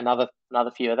trying to get another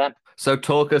few of them. So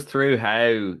talk us through how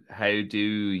do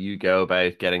you go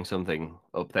about getting something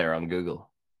up there on Google?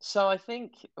 So I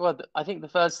think the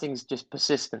first thing is just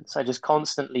persistence. I just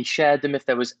constantly shared them if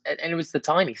there was, and it was the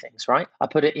tiny things, right? I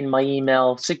put it in my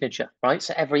email signature, right?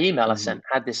 So every email I Mhm. sent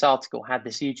had this article, had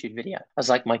this YouTube video as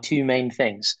like my two main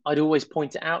things. I'd always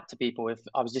point it out to people if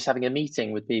I was just having a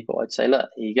meeting with people. I'd say,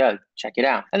 look, here you go, check it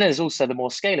out. And then there's also the more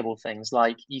scalable things,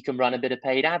 like you can run a bit of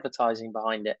paid advertising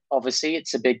behind it. Obviously,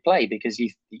 it's a big play because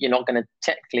you're not going to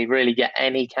technically really get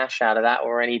any cash out of that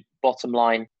or any bottom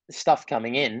line stuff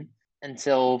coming in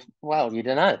until, well, you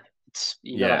don't know.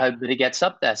 You got to Yeah. hope that it gets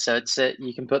up there. So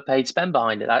you can put paid spend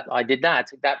behind it. I did that. I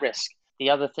took that risk. The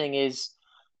other thing is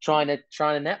trying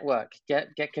to network,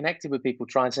 get connected with people.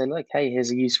 Try and say, look, hey,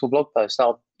 here's a useful blog post.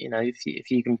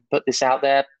 If you can put this out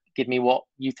there, give me what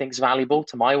you think's valuable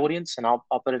to my audience, and I'll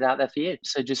put it out there for you.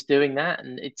 So just doing that,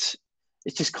 and it's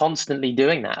just constantly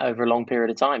doing that over a long period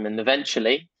of time, and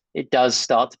eventually it does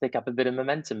start to pick up a bit of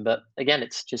momentum. But again,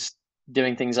 it's just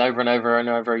doing things over and over and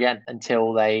over again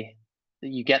until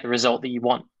you get the result that you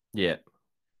want. Yeah. And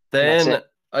that's Then it.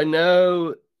 I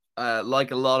know,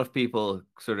 like a lot of people,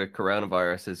 sort of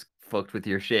coronavirus has fucked with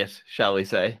your shit, shall we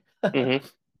say? Mm-hmm.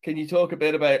 Can you talk a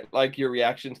bit about like your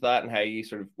reaction to that and how you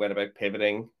sort of went about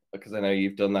pivoting? Because I know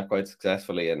you've done that quite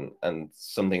successfully, and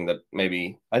something that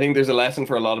maybe I think there's a lesson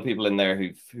for a lot of people in there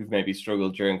who've maybe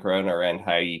struggled during Corona around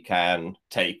how you can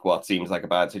take what seems like a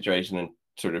bad situation and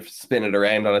sort of spin it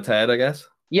around on its head, I guess.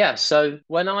 Yeah. So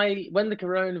when the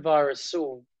coronavirus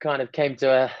kind of came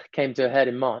to a head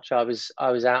in March. I was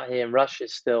out here in Russia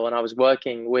still, and I was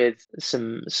working with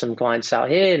some clients out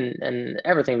here, and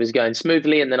everything was going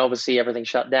smoothly. And then obviously everything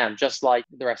shut down, just like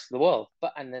the rest of the world.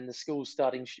 And then the schools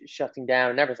starting shutting down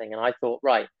and everything. And I thought,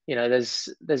 right,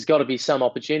 there's got to be some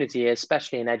opportunity here,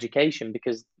 especially in education,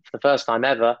 because for the first time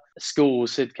ever,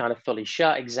 schools had kind of fully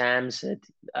shut, exams had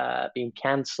been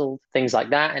cancelled, things like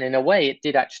that. And in a way, it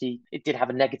did have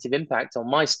a negative impact on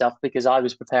my stuff because I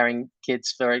was preparing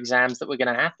kids for exams that were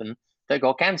going to happen that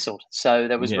got cancelled. So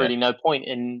there was Yeah. really no point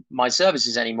in my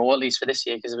services anymore, at least for this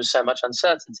year, because there was so much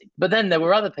uncertainty. But then there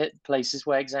were other places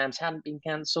where exams hadn't been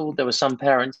cancelled. There were some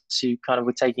parents who kind of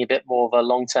were taking a bit more of a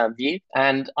long-term view.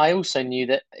 And I also knew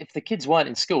that if the kids weren't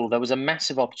in school, there was a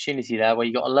massive opportunity there where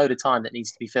you got a load of time that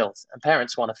needs to be filled, and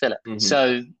parents want to fill it. Mm-hmm.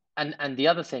 So and the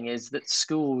other thing is that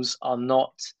schools are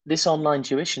not, this online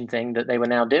tuition thing that they were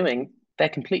now doing, they're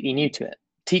completely new to it.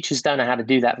 Teachers don't know how to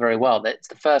do that very well. It's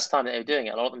the first time that they're doing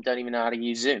it. A lot of them don't even know how to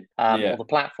use Zoom or the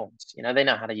platforms. They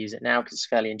know how to use it now because it's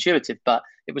fairly intuitive, but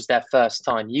it was their first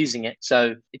time using it.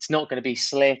 So it's not going to be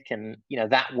slick and,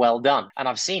 that well done. And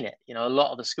I've seen it. A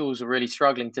lot of the schools were really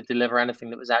struggling to deliver anything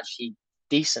that was actually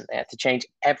decent. They had to change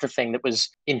everything that was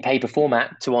in paper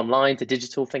format to online to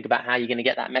digital. Think about how you're going to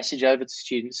get that message over to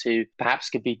students who perhaps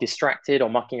could be distracted or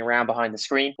mucking around behind the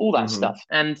screen, all that stuff.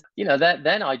 And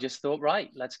then I just thought, right,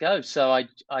 let's go. So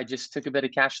I just took a bit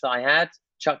of cash that I had,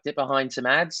 chucked it behind some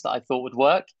ads that I thought would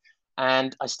work,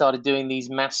 and I started doing these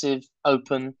massive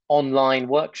open online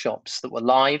workshops that were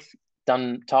live,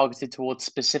 done targeted towards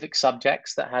specific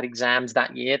subjects that had exams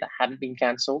that year that hadn't been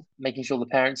cancelled, making sure the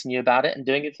parents knew about it and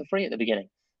doing it for free at the beginning,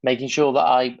 making sure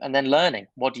that and then learning,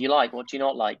 what do you like? What do you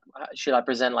not like? Should I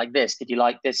present like this? Did you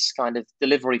like this kind of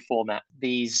delivery format?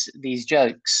 These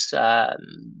jokes,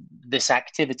 this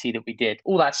activity that we did,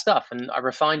 all that stuff. And I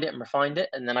refined it.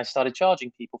 And then I started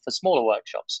charging people for smaller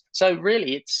workshops. So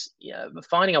really it's,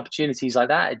 finding opportunities like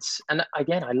that. And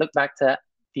again, I look back to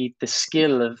the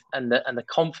skill of and the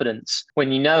confidence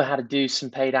when you know how to do some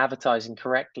paid advertising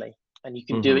correctly and you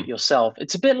can do it yourself.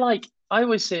 It's a bit like, I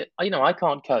always say, I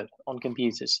can't code on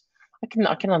computers.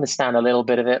 I can understand a little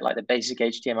bit of it, like the basic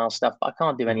HTML stuff, but I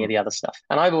can't do any of the other stuff.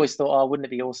 And I've always thought, oh, wouldn't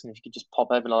it be awesome if you could just pop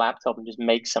open a laptop and just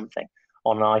make something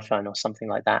on an iPhone or something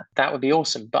like that? That would be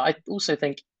awesome. But I also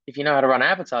think if you know how to run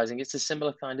advertising, it's a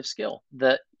similar kind of skill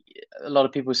that a lot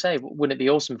of people say, wouldn't it be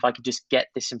awesome if I could just get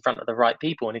this in front of the right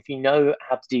people? And if you know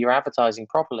how to do your advertising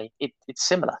properly, it's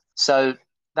similar. So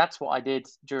that's what I did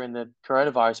during the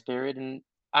coronavirus period. And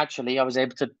actually, I was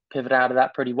able to pivot out of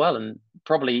that pretty well and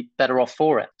probably better off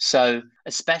for it. So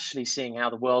especially seeing how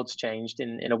the world's changed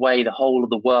in a way, the whole of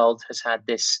the world has had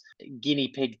this guinea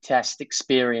pig test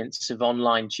experience of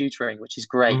online tutoring, which is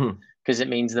great. Because it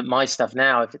means that my stuff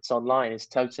now, if it's online, is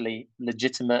totally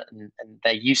legitimate and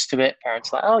they're used to it.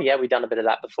 Parents are like, oh yeah, we've done a bit of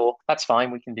that before. That's fine,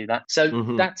 we can do that. So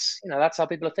that's how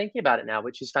people are thinking about it now,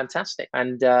 which is fantastic.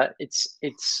 And I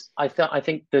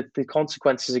think that the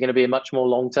consequences are going to be much more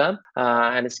long term,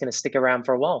 and it's going to stick around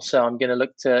for a while. So I'm going to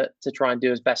look to try and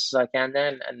do as best as I can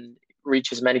then and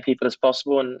reach as many people as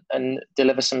possible and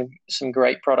deliver some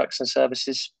great products and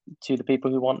services to the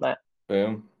people who want that.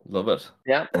 Boom. Love it.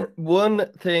 Yeah.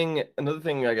 Another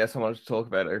thing I guess I wanted to talk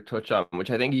about or touch on,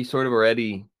 which I think you've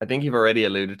already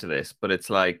alluded to this, but it's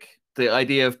like the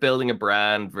idea of building a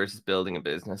brand versus building a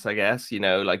business, I guess,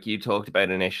 like you talked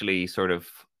about initially sort of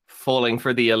falling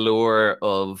for the allure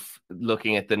of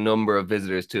looking at the number of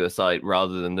visitors to a site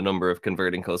rather than the number of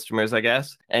converting customers, I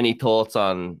guess. Any thoughts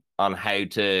on how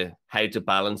to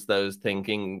balance those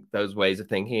ways of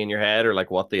thinking in your head, or like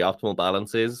what the optimal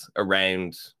balance is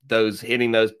around those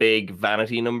hitting those big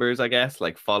vanity numbers, I guess,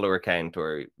 like follower count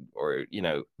or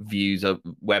views of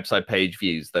website page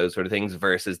views, those sort of things,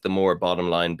 versus the more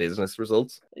bottom line business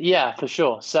results? Yeah, for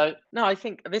sure. So no, I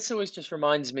think this always just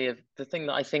reminds me of the thing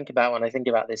that I think about when I think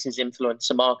about this is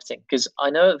influencer marketing, because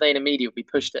I know at VaynerMedia we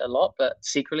pushed it a lot, but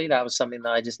secretly that was something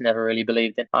that I just never really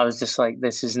believed in. I was just like,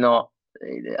 this is not.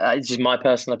 It's just my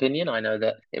personal opinion. I know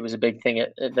that it was a big thing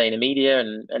at VaynerMedia,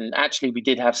 and actually we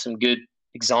did have some good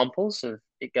examples of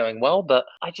it going well. But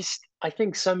I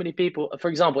think so many people, for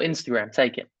example, Instagram,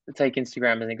 take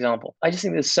Instagram as an example. I just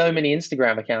think there's so many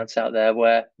Instagram accounts out there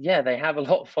where, yeah, they have a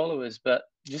lot of followers, but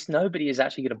just nobody is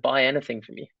actually going to buy anything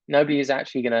from you. Nobody is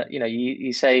actually going to,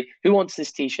 you say, who wants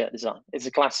this t-shirt design? It's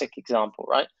a classic example,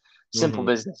 right? Simple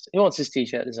business. Who wants this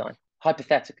t-shirt design?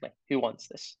 Hypothetically, who wants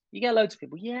this? You get loads of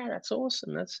people. Yeah, that's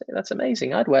awesome. That's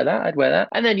amazing. I'd wear that.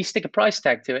 And then you stick a price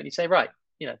tag to it and you say, right,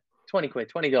 20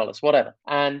 quid, $20, whatever.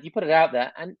 And you put it out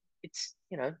there and it's,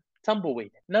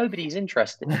 tumbleweed. Nobody's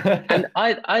interested. And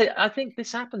I think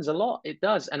this happens a lot. It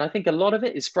does. And I think a lot of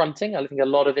it is fronting. I think a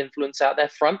lot of influence out there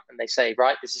front and they say,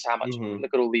 right, this is how much,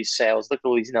 look at all these sales, look at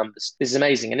all these numbers. This is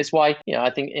amazing. And it's why, I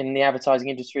think in the advertising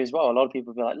industry as well, a lot of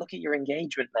people be like, look at your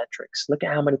engagement metrics. Look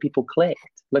at how many people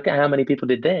clicked. Look at how many people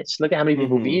did this. Look at how many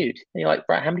people viewed. And you're like,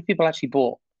 right, how many people actually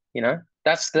bought?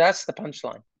 That's the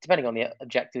punchline, depending on the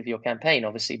objective of your campaign,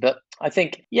 obviously. But I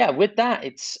think, with that,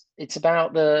 it's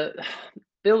about the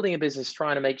building a business,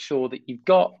 trying to make sure that you've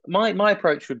got, my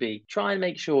approach would be try and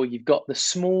make sure you've got the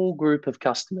small group of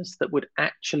customers that would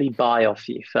actually buy off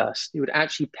you first. You would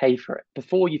actually pay for it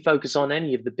before you focus on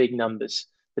any of the big numbers,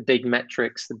 the big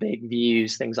metrics, the big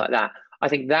views, things like that. I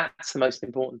think that's the most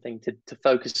important thing to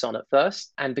focus on at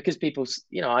first. And because people,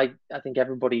 I think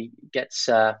everybody gets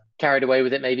carried away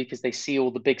with it, maybe because they see all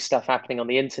the big stuff happening on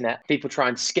the internet. People try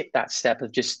and skip that step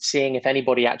of just seeing if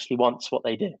anybody actually wants what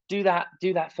they do. Do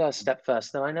that first step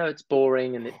first. And I know it's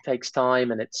boring and it takes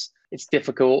time and it's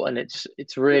difficult and it's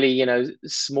really,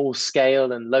 small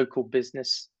scale and local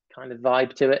business kind of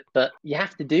vibe to it. But you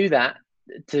have to do that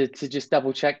to just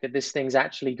double check that this thing's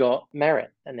actually got merit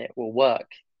and it will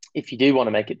work. If you do want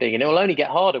to make it big, and it will only get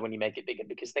harder when you make it bigger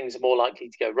because things are more likely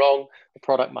to go wrong. The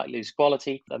product might lose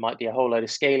quality. There might be a whole load of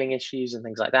scaling issues and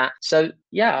things like that. So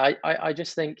I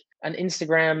just think, and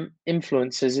Instagram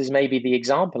influencers is maybe the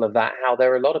example of that, how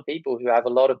there are a lot of people who have a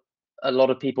lot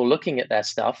of people looking at their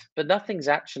stuff, but nothing's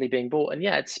actually being bought. And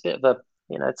it's a bit of a,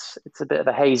 it's a bit of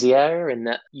a hazy area in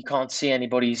that you can't see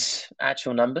anybody's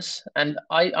actual numbers. And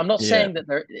I'm not saying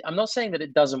that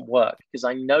it doesn't work, because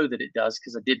I know that it does,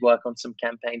 because I did work on some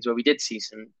campaigns where we did see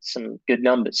some good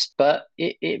numbers. But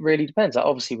it really depends. Like,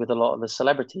 obviously, with a lot of the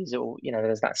celebrities,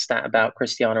 there's that stat about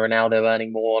Cristiano Ronaldo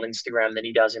earning more on Instagram than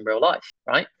he does in real life,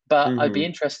 right? But I'd be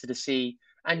interested to see.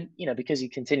 And, because he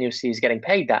continuously is getting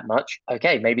paid that much,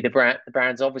 okay, maybe the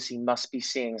brands obviously must be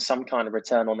seeing some kind of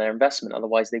return on their investment.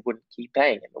 Otherwise, they wouldn't keep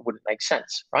paying him. It wouldn't make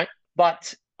sense, right?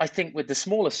 But I think with the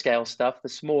smaller scale stuff, the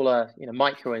smaller,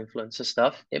 micro influencer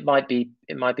stuff, it might be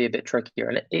a bit trickier.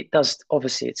 And it does,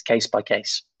 obviously, it's case by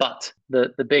case. But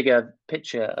the bigger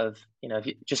picture of,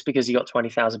 just because you got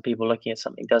 20,000 people looking at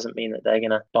something doesn't mean that they're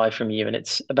going to buy from you. And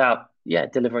it's about,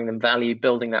 delivering them value,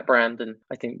 building that brand. And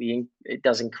I think it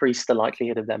does increase the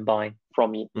likelihood of them buying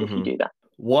from you if you do that.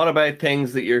 What about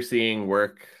things that you're seeing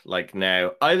work like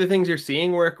now? Either things you're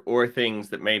seeing work or things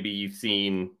that maybe you've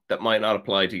seen that might not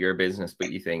apply to your business,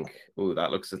 but you think, oh, that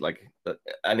looks like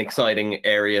an exciting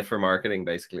area for marketing,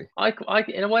 basically.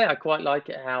 In a way, I quite like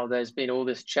it how there's been all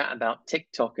this chat about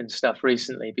TikTok and stuff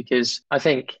recently, because I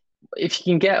think if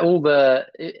you can get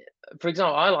for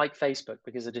example, I like Facebook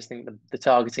because I just think the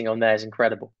targeting on there is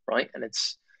incredible, right? And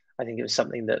I think it was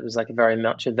something that was like a very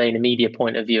much a VaynerMedia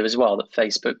point of view as well, that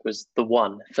Facebook was the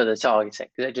one for the targeting.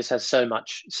 It just has so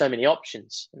many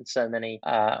options and so many,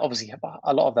 obviously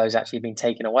a lot of those actually have been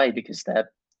taken away because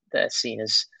they're seen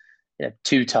as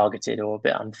too targeted or a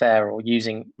bit unfair, or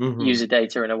using user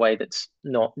data in a way that's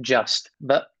not just.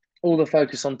 But all the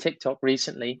focus on TikTok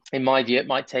recently, in my view, it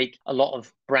might take a lot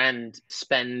of brand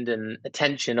spend and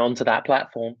attention onto that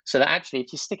platform, so that actually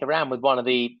if you stick around with one of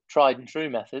the tried and true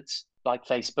methods like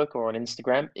Facebook or on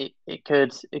Instagram, it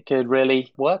could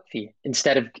really work for you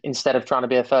instead of trying to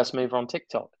be a first mover on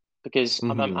TikTok. Because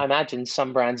I imagine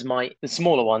some brands the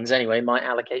smaller ones anyway, might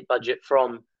allocate budget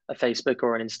from a Facebook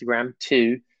or an Instagram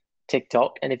to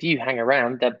TikTok, and if you hang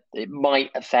around, that it might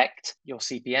affect your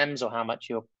CPMs or how much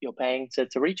you're paying to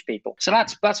reach people. So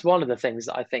that's one of the things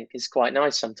that I think is quite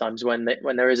nice sometimes when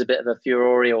there is a bit of a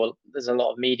furore or there's a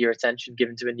lot of media attention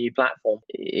given to a new platform.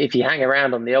 If you hang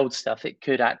around on the old stuff, it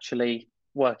could actually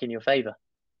work in your favor.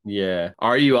 Yeah.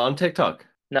 Are you on TikTok?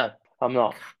 No, I'm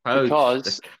not.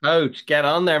 Coach, get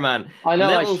on there, man. I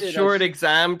know. Little short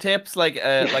exam tips, like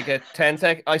a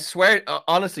 10-second. I swear,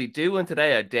 honestly, do one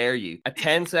today. I dare you. A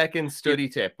 10-second study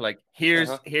tip. Like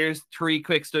here's 3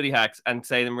 quick study hacks, and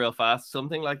say them real fast.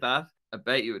 Something like that. I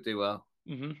bet you would do well.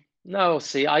 No,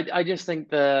 see, I just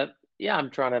think I'm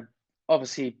trying to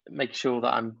obviously make sure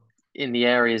that I'm in the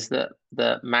areas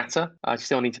that matter. I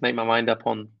still need to make my mind up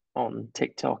on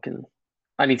TikTok, and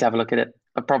I need to have a look at it.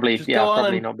 Probably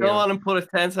not be on and put a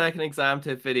 10-second exam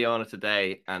tip video on it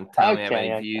today and tell me how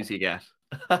many views you get.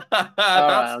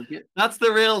 That's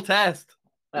the real test.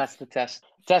 That's the test.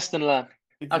 Test and learn.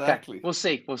 Exactly. Okay,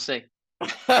 we'll see.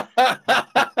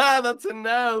 That's a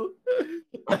no.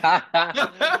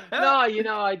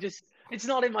 No, it's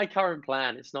not in my current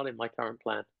plan.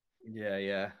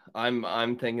 Yeah.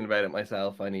 I'm thinking about it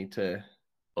myself. I need to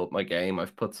up my game.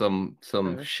 I've put some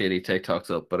shitty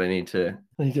TikToks up, but I need to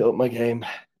up my game.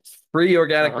 It's free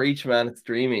organic reach, man. It's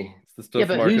dreamy. It's the stuff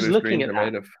but marketers' who's looking dreams at are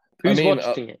that? made of. Who's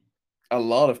watching it? a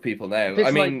lot of people now. I It's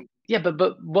like, mean, yeah,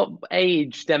 but what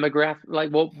age demographic, like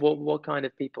what kind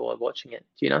of people are watching it?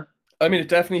 Do you know? it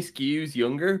definitely skews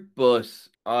younger, but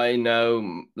I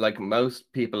know like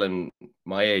most people in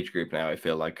my age group now, I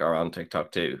feel like are on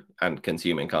TikTok too and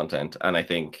consuming content. And I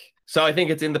think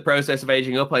it's in the process of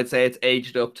aging up. I'd say it's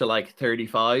aged up to like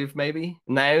 35 maybe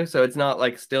now. So it's not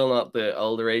like still not the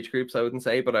older age groups, I wouldn't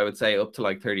say, but I would say up to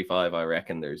like 35, I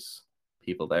reckon there's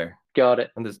people there. Got it.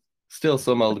 And there's still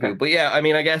some older Okay. people. But yeah, I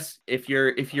mean, I guess if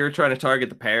you're trying to target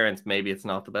the parents, maybe it's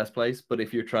not the best place. But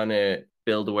if you're trying to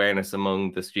build awareness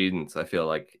among the students, I feel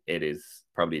like it is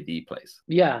probably the place.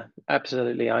 Yeah,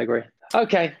 absolutely. I agree.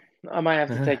 Okay. I might have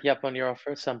to take you up on your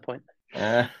offer at some point.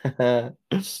 Uh,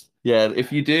 yeah,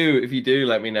 if you do,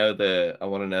 let me know I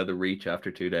want to know the reach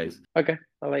after 2 days. Okay,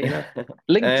 I'll let you know.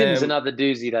 LinkedIn's um, another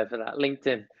doozy though for that.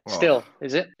 LinkedIn. oh, Still,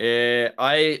 is it?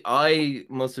 I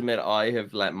must admit I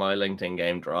have let my LinkedIn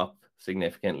game drop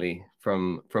significantly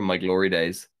from my glory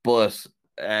days, but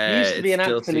You used to it be an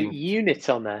still absolute seems unit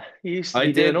on there. You used to I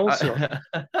be doing did. all sorts.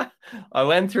 I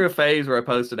went through a phase where I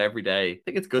posted every day. I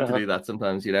think it's good to Uh-huh. do that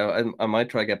sometimes, you know. I might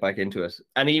try to get back into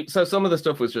it. So some of the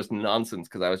stuff was just nonsense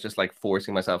because I was just like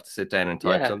forcing myself to sit down and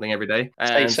type Yeah. something every day,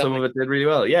 Say and some something. of it did really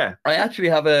well. Yeah, I actually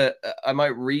have I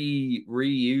might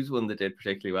reuse one that did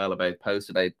particularly well about post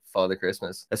about Father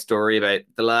Christmas, a story about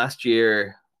the last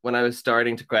year when I was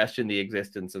starting to question the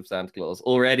existence of Santa Claus,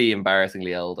 already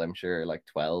embarrassingly old, I'm sure, like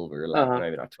 12 or 11, Uh-huh.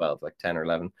 maybe not 12, like 10 or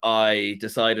 11, I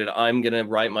decided I'm going to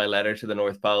write my letter to the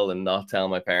North Pole and not tell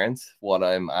my parents what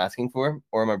I'm asking for,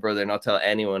 or my brother, not tell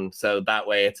anyone. So that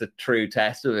way it's a true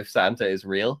test of if Santa is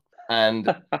real.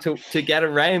 And to get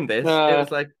around this, it Uh, was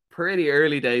like pretty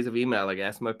early days of email, I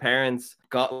guess. My parents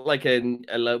got like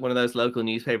one of those local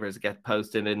newspapers that get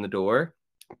posted in the door,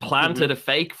 planted mhm. a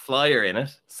fake flyer in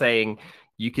it saying,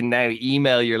 you can now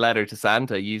email your letter to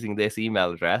Santa using this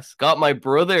email address. Got my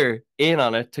brother in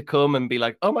on it to come and be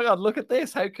like, oh my God, look at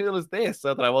this. How cool is this?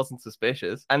 So that I wasn't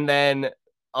suspicious. And then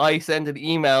I sent an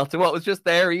email to what was just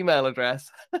their email address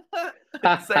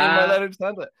saying my letter to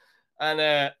Santa. And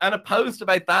a post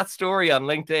about that story on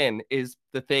LinkedIn is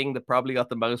the thing that probably got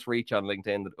the most reach on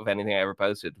LinkedIn of anything I ever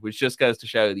posted, which just goes to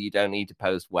show that you don't need to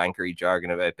post wankery jargon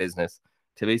about business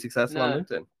to be successful on No,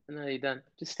 LinkedIn. no, you don't.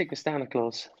 Just stick with Santa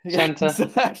Claus, Yeah, Santa,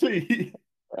 exactly.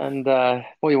 and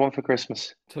what you want for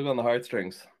Christmas. Tug on the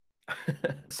heartstrings.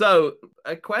 So,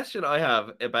 a question I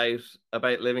have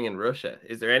about living in Russia,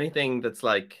 is there anything that's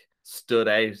like stood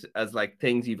out as like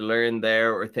things you've learned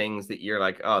there or things that you're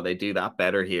like, oh, they do that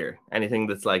better here? Anything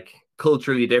that's like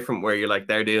culturally different where you're like,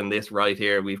 they're doing this right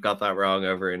here, we've got that wrong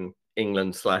over in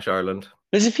England/Ireland?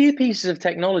 There's a few pieces of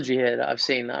technology here that I've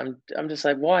seen that I'm just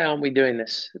like, why aren't we doing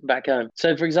this back home?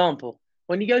 So, for example,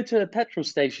 when you go to a petrol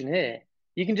station here,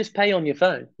 you can just pay on your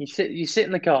phone. You sit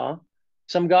in the car,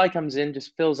 some guy comes in,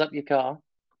 just fills up your car,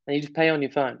 and you just pay on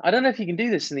your phone. I don't know if you can do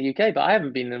this in the UK, but I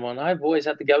haven't been in one. I've always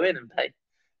had to go in and pay,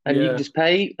 and you can Yeah. just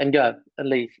pay and go and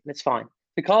leave, and it's fine.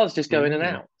 The cars just go in and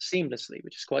Mm, out seamlessly,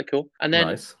 which is quite cool. And then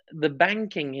nice. the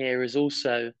banking here is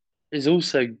also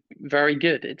very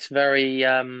good. It's very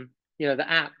the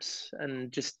apps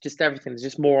and just everything. There's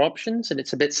just more options and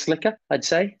it's a bit slicker, I'd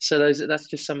say. So that's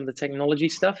just some of the technology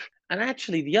stuff. And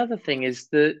actually, the other thing is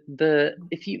the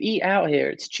if you eat out here,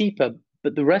 it's cheaper,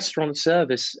 but the restaurant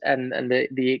service and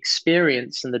the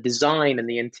experience and the design and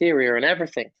the interior and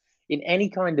everything in any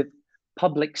kind of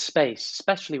public space,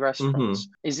 especially restaurants,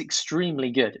 Mm-hmm. is extremely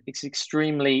good. It's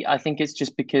extremely, I think it's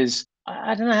just because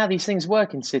I don't know how these things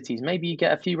work in cities. Maybe you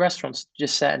get a few restaurants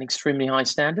just set an extremely high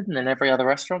standard and then every other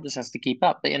restaurant just has to keep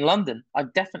up. But in London,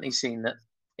 I've definitely seen that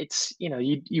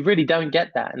you really don't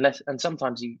get that unless, and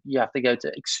sometimes you have to go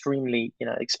to extremely,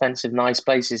 expensive, nice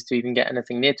places to even get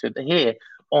anything near to it. But here,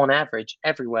 on average,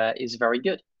 everywhere is very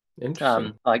good,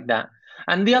 Interesting. like that.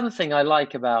 And the other thing I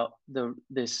like about the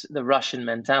Russian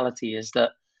mentality is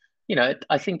that,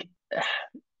 I think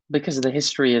because of the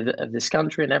history of this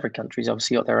country, and every country's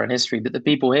obviously got their own history, but the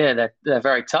people here, they're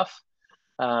very tough.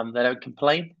 They don't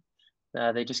complain.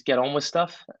 They just get on with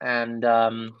stuff, and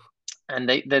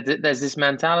there's this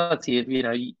mentality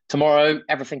of tomorrow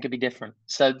everything could be different.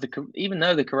 So even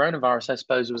though the coronavirus, I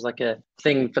suppose, was like a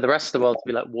thing for the rest of the world to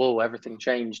be like, whoa, everything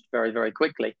changed very, very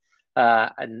quickly,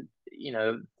 and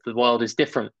the world is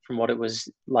different from what it was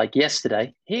like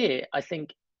yesterday. Here, I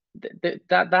think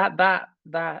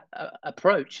that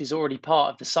approach is already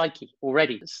part of the psyche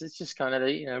already. It's just kind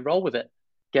of roll with it,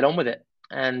 get on with it,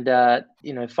 and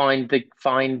find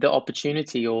the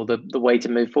opportunity or the way to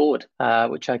move forward,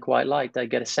 which I quite liked. I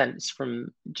get a sense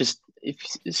from just if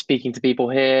speaking to people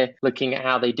here, looking at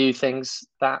how they do things,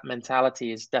 that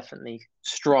mentality is definitely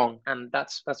strong, and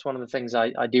that's one of the things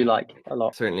I do like a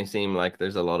lot. Certainly seem like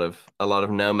there's a lot of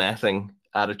no messing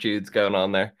attitudes going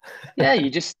on there. Yeah, you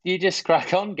just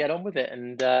crack on, get on with it,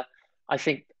 and I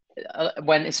think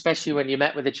especially when you're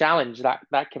met with a challenge,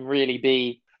 that can really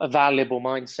be a valuable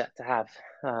mindset to have.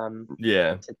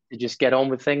 Yeah. To just get on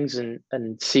with things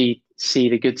and see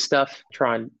the good stuff,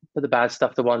 try and put the bad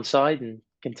stuff to one side and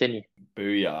continue.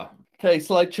 Booyah. Okay,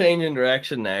 slight change in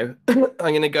direction now.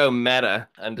 I'm gonna go meta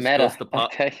and discuss Meta, the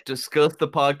okay. discuss the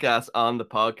podcast on the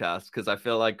podcast because I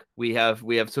feel like we have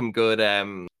some good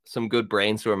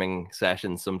brainstorming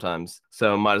sessions sometimes.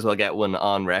 So might as well get one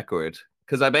on record.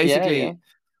 Because Yeah, yeah,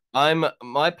 I'm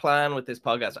my plan with this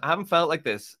podcast. I haven't felt like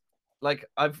this. Like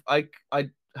I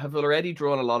have already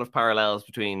drawn a lot of parallels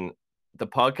between the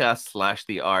podcast slash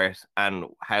the art and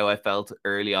how I felt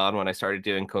early on when I started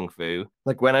doing kung fu.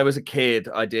 Like when I was a kid,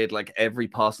 I did like every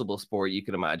possible sport you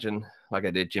could imagine. Like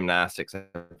I did gymnastics, I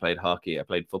played hockey, I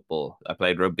played football, I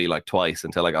played rugby like twice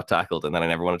until I got tackled, and then I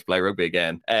never wanted to play rugby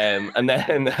again. And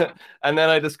then and then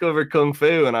I discovered kung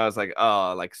fu, and I was like,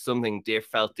 oh, like something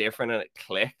felt different, and it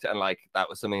clicked, and like that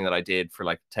was something that I did for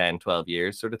like 10, 12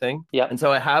 years sort of thing. yeah, And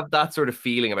so I have that sort of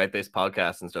feeling about this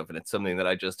podcast and stuff, and it's something that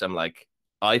I just am like,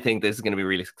 I think this is going to be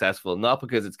really successful, not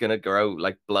because it's going to grow,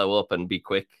 like blow up and be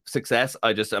quick success.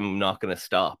 I just am not going to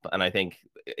stop. And I think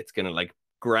it's going to like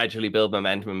gradually build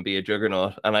momentum and be a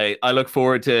juggernaut. And I look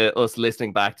forward to us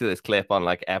listening back to this clip on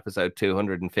like episode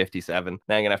 257.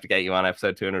 Now I'm going to have to get you on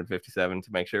episode 257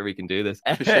 to make sure we can do this.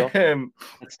 for sure.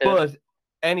 Let's do it. But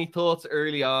any thoughts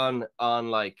early on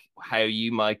like how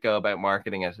you might go about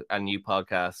marketing it, a new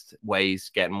podcast,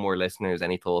 ways getting more listeners?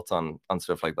 Any thoughts on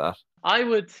stuff like that? I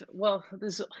would. Well,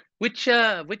 there's which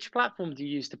platform do you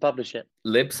use to publish it?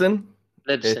 Libsyn.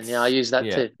 Libsyn, yeah, I It's use that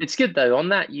yeah. too. It's good though. On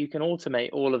that, you can automate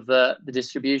all of the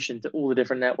distribution to all the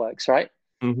different networks, right?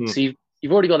 Hmm. So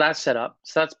you've already got that set up,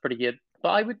 so that's pretty good.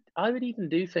 But I would even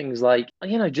do things like,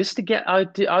 just to get I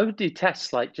would do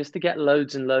tests like just to get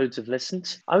loads and loads of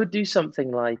listens. I would do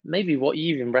something like maybe what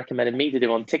you even recommended me to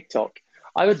do on TikTok.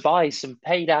 I would buy some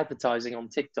paid advertising on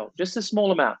TikTok, just a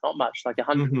small amount, not much, like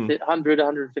Hmm.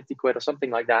 150 quid or something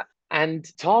like that, and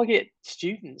target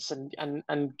students and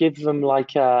give them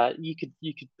like you could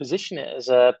position it as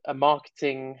a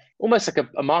marketing, almost like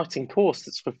a marketing course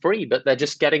that's for free, but they're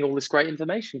just getting all this great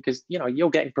information because you're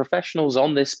getting professionals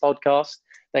on this podcast.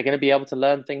 They're going to be able to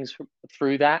learn things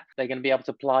through that. They're going to be able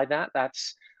to apply that.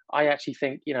 I actually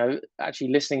think,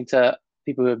 actually listening to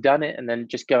people who have done it and then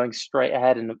just going straight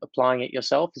ahead and applying it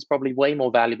yourself is probably way more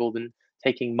valuable than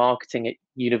taking marketing at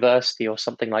university or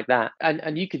something like that.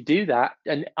 And you could do that.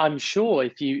 And I'm sure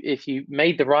if you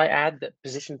made the right ad that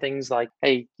positioned things like,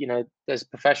 hey, there's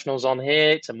professionals on here.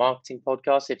 It's a marketing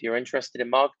podcast. If you're interested in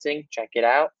marketing, check it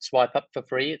out. Swipe up for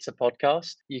free. It's a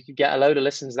podcast. You could get a load of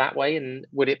listens that way. And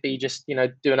would it be just,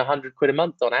 doing 100 quid a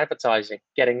month on advertising,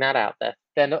 getting that out there?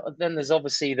 Then there's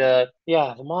obviously the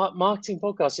marketing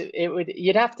podcast.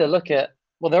 You'd have to look at,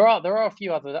 well, there are a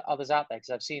few others out there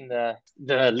because I've seen the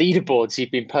leaderboards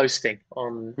you've been posting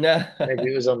on, Yeah.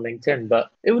 maybe it was on LinkedIn, but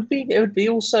it would be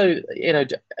also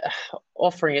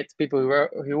offering it to people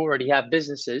who already have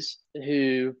businesses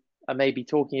who are maybe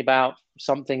talking about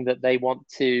something that they want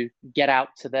to get out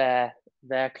to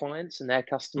their clients and their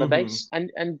customer Hmm. base,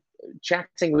 and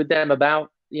chatting with them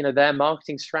about their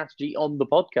marketing strategy on the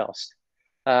podcast,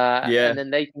 and Yeah.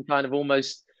 then they can kind of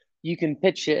almost, you can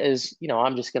pitch it as,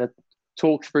 I'm just going to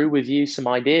talk through with you some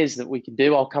ideas that we can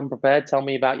do. I'll come prepared. Tell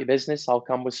me about your business. I'll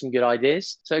come with some good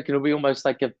ideas. So it can be almost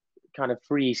like a kind of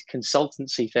free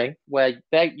consultancy thing where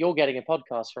you're getting a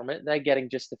podcast from it. They're getting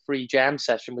just a free jam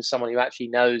session with someone who actually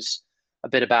knows a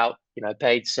bit about,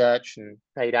 paid search and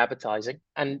paid advertising.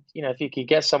 And, if you could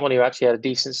get someone who actually had a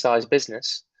decent sized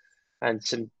business and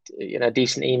some,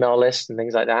 decent email list and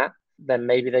things like that, then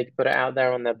maybe they could put it out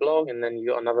there on their blog, and then you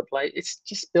got another place. It's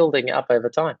just building it up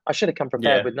over time. I should have come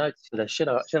prepared Yeah. with notes for this,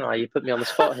 shouldn't I? You put me on the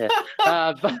spot here.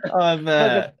 But I'm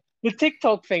but the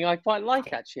TikTok thing I quite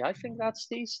like actually. I think that's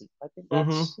decent. I think hmm.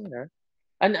 that's,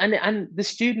 and the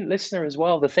student listener as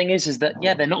well. The thing is that,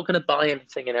 yeah, they're not going to buy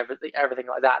anything and everything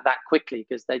like that quickly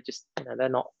because they just, they're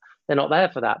not there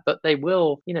for that. But they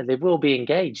will be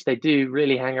engaged. They do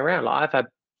really hang around. Like I've had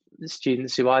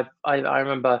students who I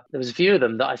remember there was a few of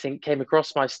them that I think came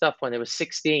across my stuff when they were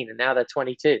 16 and now they're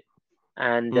 22,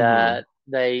 and Hmm.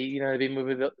 they've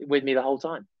been with me the whole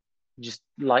time, just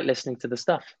like listening to the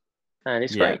stuff, and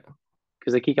it's Yeah. great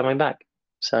because they keep coming back.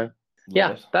 So Love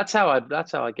yeah, it. that's how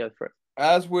I go for it.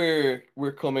 As we're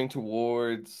coming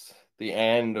towards the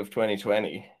end of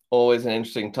 2020, always an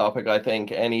interesting topic, I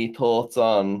think. Any thoughts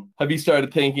on, have you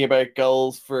started thinking about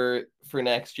goals for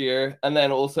next year? And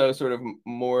then also sort of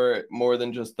more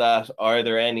than just that, are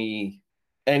there any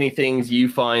things you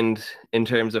find in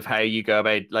terms of how you go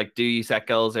about, like, do you set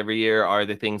goals every year? Are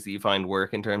there things that you find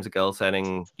work in terms of goal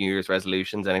setting, New Year's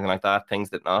resolutions, anything like that, things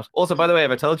that not? Also, by the way,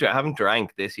 have I told you I haven't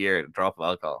drank this year a drop of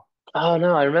alcohol? Oh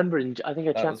no, I remember. I think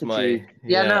I That was chatted to you. my,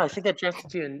 Yeah, no, yeah, I think I chatted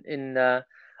to you in.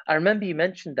 I remember you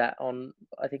mentioned that on.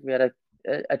 I think we had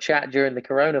a chat during the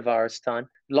coronavirus time,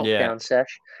 yeah, lockdown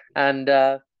sesh, and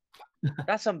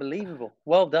that's unbelievable.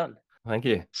 Well done, thank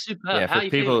you. superb. Yeah, How are you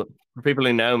feeling? for people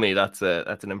who know me, that's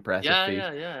an impressive Yeah, feat.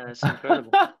 yeah, yeah. It's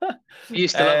incredible. You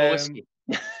used to love a um whiskey.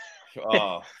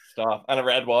 Oh, stop. And a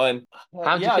red wine.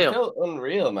 How'd you Yeah, I feel? feel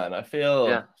unreal, man. I feel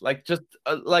Yeah, like just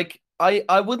like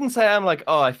I wouldn't say I'm like,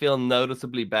 oh, I feel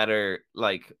noticeably better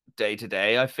like day to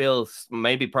day. I feel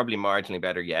maybe probably marginally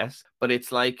better, yes. But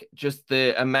it's like just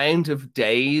the amount of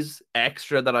days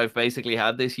extra that I've basically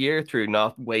had this year through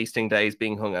not wasting days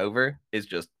being hungover is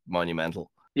just monumental.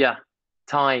 yeah.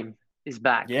 Time is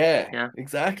back. Yeah, Yeah.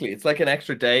 exactly. It's like an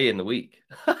extra day in the week.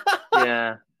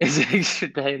 Yeah, it's an extra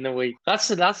day in the week. That's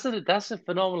a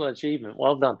phenomenal achievement.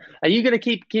 Well done. Are you going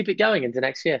to keep it going into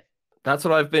next year? That's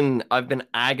what I've been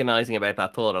agonizing about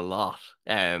that thought a lot.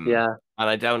 Yeah, And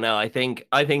I don't know. I think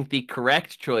the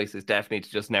correct choice is definitely to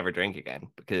just never drink again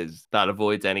because that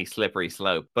avoids any slippery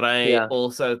slope. But I yeah,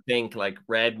 also think like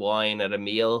red wine at a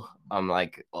meal, I'm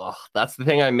like, oh, that's the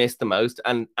thing I miss the most,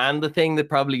 and the thing that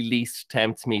probably least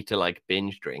tempts me to like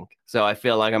binge drink. So I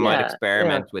feel like I might yeah, yeah.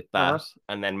 experiment with Uh-huh. that,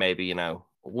 and then maybe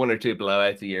one or two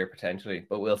blowouts a year potentially,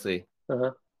 but we'll see.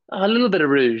 Uh-huh. A little bit of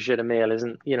rouge at a meal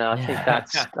isn't, I think Yeah.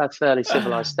 that's fairly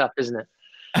civilized stuff, isn't it?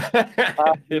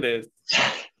 Um, It is.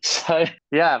 so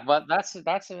yeah, but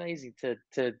that's amazing to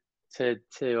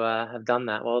have done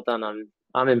that. Well done.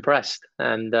 I'm impressed,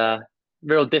 and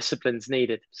real discipline's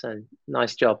needed. So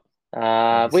nice job.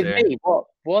 Yes, With sir. me,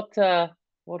 what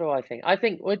do I think? I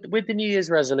think with the New Year's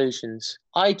resolutions,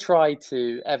 I try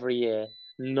to every year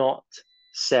not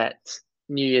set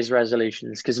New Year's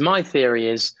resolutions because my theory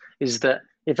is that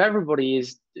if everybody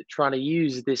is trying to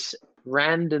use this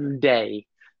random day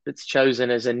that's chosen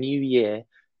as a new year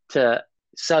to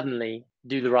suddenly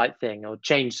do the right thing or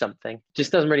change something,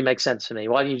 just doesn't really make sense to me.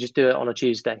 Why don't you just do it on a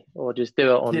Tuesday or just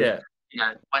do it on Yeah.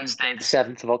 Wednesday, the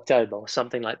 7th of October or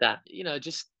something like that?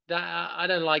 Just that I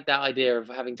don't like that idea of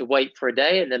having to wait for a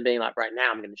day and then being like, right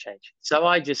now I'm going to change. So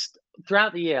I just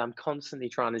throughout the year, I'm constantly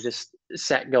trying to just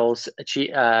set goals,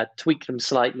 tweak them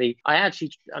slightly. I'm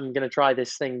going to try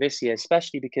this thing this year,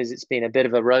 especially because it's been a bit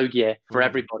of a rogue year for Mm.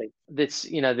 everybody.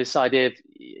 This idea of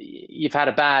you've had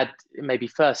a bad, maybe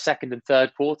first, second, and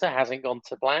third quarter hasn't gone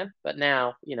to plan, but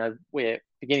now, we're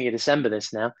beginning of December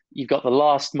this now. You've got the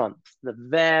last month, the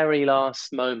very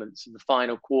last moments of the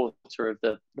final quarter of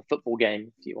the football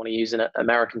game, if you want to use an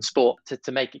American sport,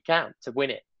 to make it count, to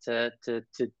win it, to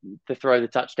throw the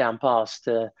touchdown pass,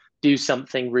 to do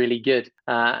something really good.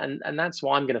 And that's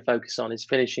what I'm going to focus on is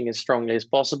finishing as strongly as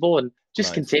possible and just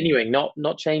Nice. continuing,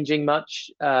 not changing much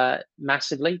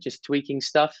massively, just tweaking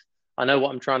stuff. I know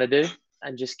what I'm trying to do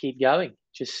and just keep going.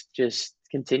 Just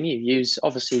continue.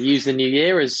 Obviously use the new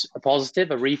year as a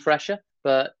positive, a refresher,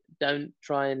 but don't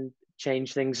try and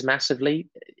change things massively.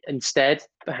 Instead,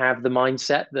 have the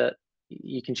mindset that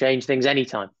you can change things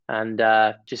anytime and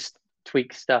just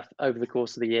tweak stuff over the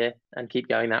course of the year and keep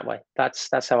going that way. That's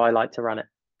how I like to run it.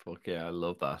 Fuck yeah, I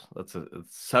love that. It's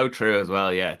so true as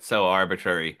well. Yeah, it's so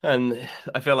arbitrary. And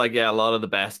I feel like yeah, a lot of the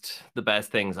best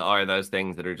things are those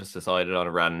things that are just decided on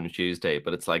a random Tuesday,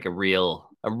 but it's like a real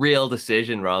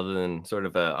decision rather than sort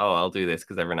of a oh, I'll do this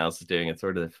because everyone else is doing it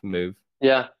sort of move.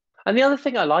 Yeah. And the other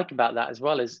thing I like about that as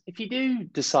well is if you do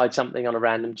decide something on a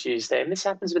random Tuesday, and this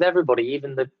happens with everybody,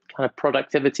 even the kind of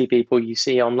productivity people you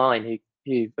see online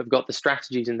who have got the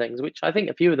strategies and things, which I think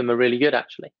a few of them are really good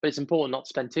actually. But it's important not to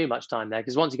spend too much time there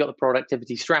because once you've got the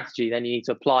productivity strategy, then you need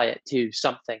to apply it to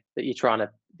something that you're trying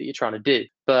to do.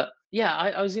 But yeah,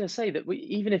 I was going to say that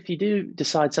even if you do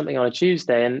decide something on a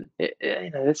Tuesday, and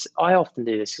I often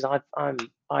do this because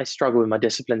I struggle with my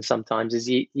discipline sometimes. Is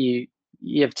you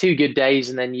have 2 good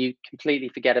days and then you completely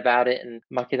forget about it and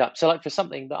muck it up. So, like for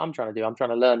something that I'm trying to do, I'm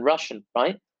trying to learn Russian,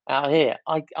 right? Out here,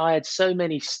 I had so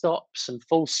many stops and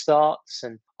false starts,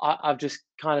 and I've just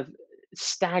kind of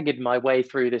staggered my way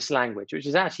through this language, which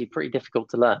is actually pretty difficult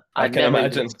to learn. I can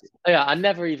imagine. I'd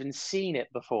never even seen it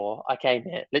before I came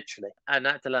here, literally, and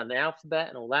I had to learn the alphabet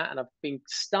and all that, and I've been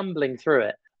stumbling through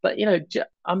it. But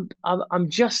I'm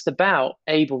just about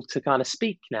able to kind of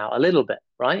speak now a little bit,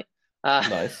 right? Uh,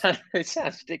 Nice. it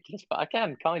sounds ridiculous, but I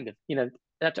can kind of.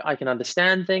 that I can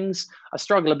understand things. I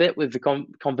struggle a bit with the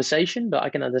conversation, but I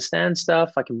can understand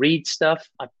stuff. I can read stuff.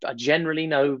 I generally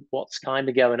know what's kind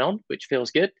of going on, which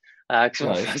feels good. Because when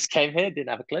I Nice. first came here, didn't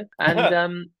have a clue.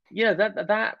 And yeah,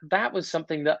 that was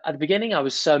something that at the beginning I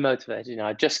was so motivated. You know,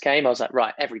 I just came, I was like,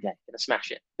 right, every day, gonna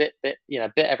smash it, bit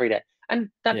every day. And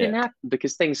that Yeah. didn't happen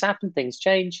because things happen, things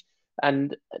change,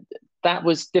 and that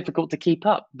was difficult to keep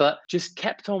up. But just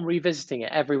kept on revisiting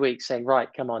it every week, saying, right,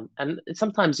 come on. And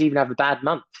sometimes even have a bad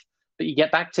month, but you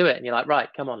get back to it and you're like, right,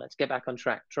 come on, let's get back on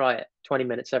track. Try it, 20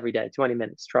 minutes every day, 20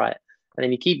 minutes, try it. And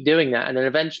then you keep doing that, and then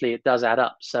eventually it does add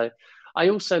up. So I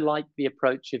also like the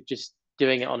approach of just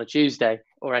doing it on a Tuesday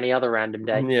or any other random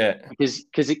day, Yeah.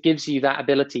 because it gives you that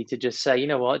ability to just say, you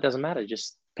know what, it doesn't matter,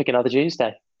 just pick another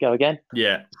Tuesday, go again.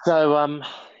 Yeah. So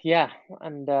yeah,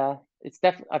 and it's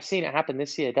definitely, I've seen it happen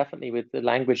this year, definitely with the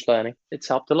language learning. It's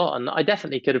helped a lot, and I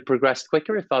definitely could have progressed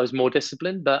quicker if I was more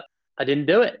disciplined, but I didn't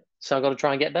do it. So I've got to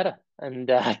try and get better and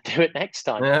do it next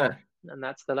time. Yeah. And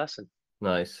that's the lesson.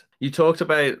 Nice. You talked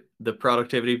about the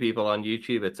productivity people on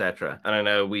YouTube, etc. And I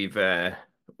know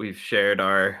we've shared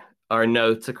our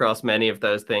notes across many of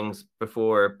those things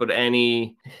before, but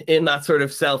any in that sort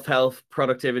of self-help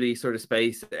productivity sort of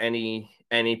space, any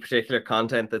particular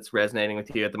content that's resonating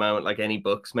with you at the moment, like any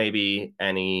books, maybe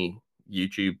any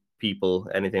YouTube people,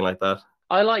 anything like that?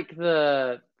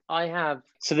 I have,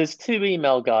 so there's two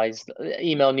email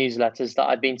newsletters that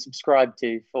I've been subscribed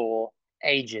to for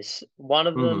ages. One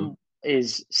of Mm-hmm. them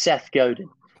is Seth Godin.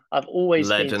 I've always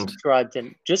been Legend. subscribed to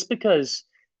him just because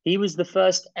he was the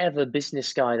first ever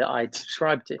business guy that I'd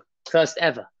subscribed to. First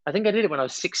ever. I think I did it when I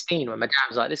was 16, when my dad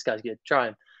was like, this guy's good, try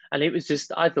him. And it was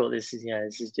just, I thought this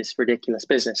is just ridiculous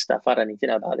business stuff. I don't need to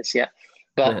know about this yet.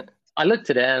 But I looked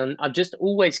at it and I've just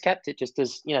always kept it just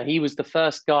as, he was the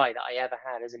first guy that I ever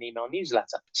had as an email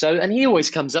newsletter. So, and he always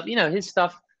comes up, his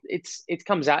stuff, it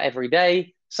comes out every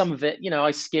day. Some of it,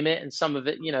 I skim it, and some of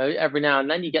it, every now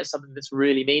and then you get something that's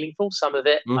really meaningful. Some of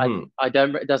it, Mm-hmm.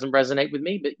 it doesn't resonate with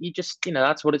me, but you just,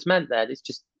 that's what it's meant there. It's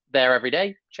just there every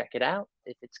day. Check it out.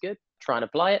 If it's good, try and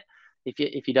apply it.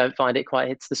 If you don't find it quite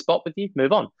hits the spot with you,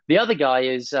 move on. The other guy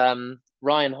is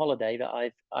Ryan Holiday that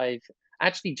I've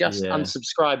actually just Yeah.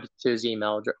 unsubscribed to his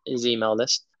email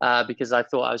list because I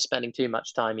thought I was spending too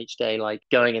much time each day, like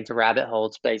going into rabbit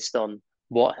holes based on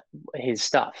what his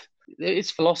stuff.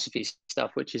 It's philosophy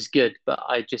stuff, which is good, but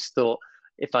I just thought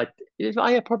if I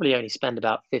probably only spend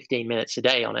about 15 minutes a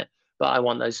day on it, but I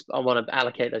want to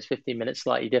allocate those 15 minutes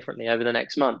slightly differently over the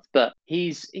next month. But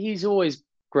he's always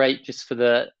great just for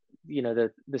the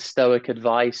stoic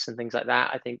advice and things like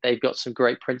that. I think they've got some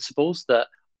great principles that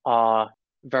are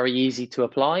very easy to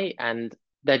apply, and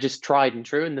they're just tried and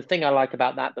true. And the thing I like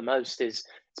about that the most is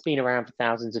it's been around for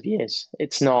thousands of years.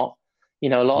 It's not, a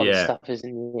lot of the Yeah. stuff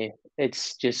isn't new.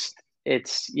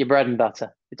 It's your bread and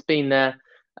butter. It's been there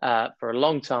for a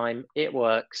long time. It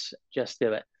works. Just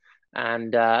do it.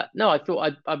 And no, I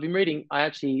thought I've been reading. I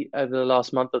actually, over the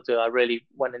last month or two, I really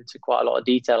went into quite a lot of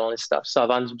detail on this stuff. So I've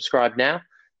unsubscribed now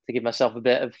to give myself a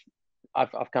bit of,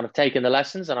 I've kind of taken the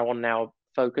lessons, and I want to now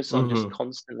focus on just Mm-hmm.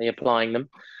 constantly applying them.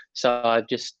 So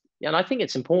and I think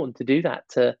it's important to do that,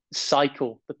 to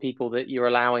cycle the people that you're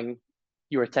allowing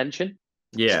your attention,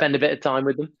 Yeah. spend a bit of time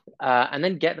with them, and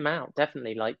then get them out.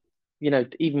 Definitely, like,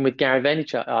 even with Gary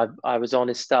Vaynerchuk, I was on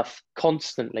his stuff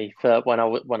constantly for when I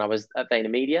was at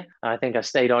VaynerMedia. I think I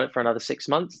stayed on it for another 6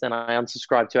 months. Then I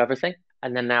unsubscribed to everything,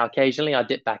 and then now occasionally I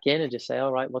dip back in and just say,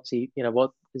 all right, what's he?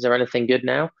 What is there anything good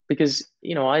now? Because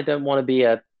I don't want to be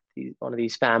one of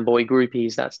these fanboy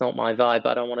groupies. That's not my vibe.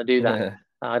 I don't want to do that.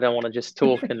 I don't want to just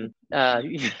talk and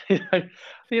it's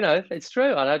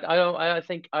true. And I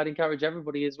think I'd encourage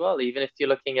everybody as well, even if you're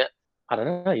looking at, I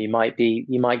don't know, you might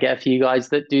get a few guys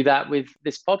that do that with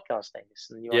this podcast thing,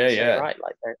 and you Yeah. might say, Yeah. right,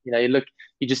 like, you're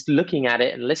just looking at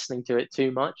it and listening to it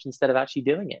too much instead of actually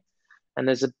doing it. And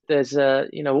there's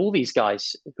all these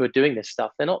guys who are doing this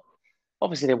stuff. They're not,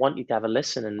 obviously they want you to have a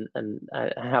listen and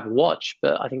have a watch,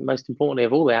 but I think most importantly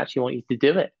of all, they actually want you to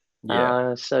do it.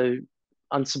 Yeah. So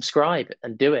unsubscribe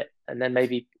and do it, and then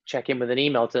maybe check in with an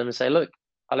email to them and say, look,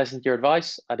 I listened to your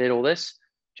advice, I did all this,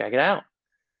 check it out.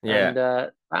 And Yeah.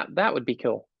 that would be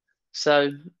cool.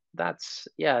 So that's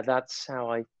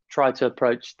how I try to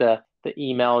approach the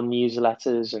email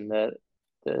newsletters and the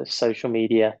social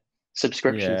media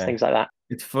subscriptions, Yeah. things like that.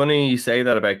 It's funny you say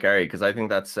that about Gary, because I think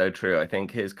that's so true. I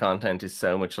think his content is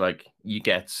so much like you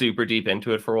get super deep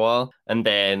into it for a while, and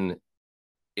then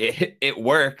it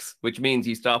works, which means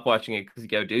you stop watching it because you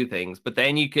go do things. But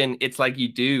then you can, it's like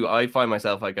you do. I find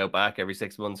myself, I go back every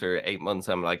 6 months or 8 months.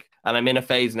 I'm like, and I'm in a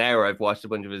phase now where I've watched a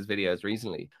bunch of his videos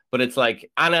recently. But it's like,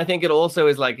 and I think it also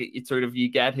is like, it's sort of, you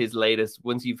get his latest,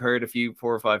 once you've heard a few,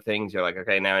 4 or 5 things, you're like,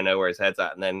 okay, now I know where his head's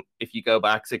at. And then if you go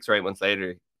back 6 or 8 months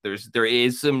later, there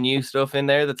is some new stuff in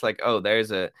there that's like, oh,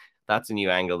 that's a new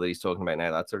angle that he's talking about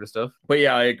now, that sort of stuff. But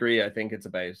yeah, I agree. I think it's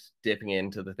about dipping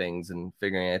into the things and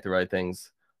figuring out the right things.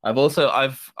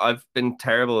 I've been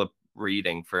terrible at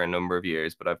reading for a number of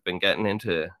years, but I've been getting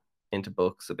into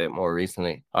books a bit more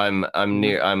recently.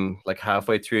 Mhm. I'm like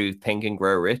halfway through Think and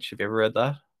Grow Rich. Have you ever read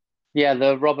that? Yeah,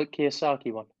 the Robert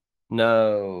Kiyosaki one.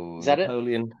 No, Is that it? Oh,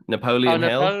 Napoleon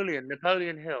Hill.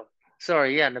 Napoleon Hill.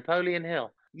 Sorry, yeah, Napoleon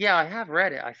Hill. Yeah, I have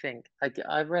read it, I think.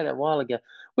 I read it a while ago.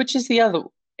 Which is the other?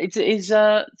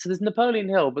 So there's Napoleon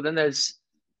Hill, but then there's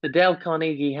the Dale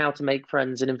Carnegie How to Make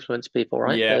Friends and Influence People,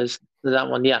 right? Yeah, There's that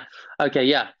one. Yeah. Okay,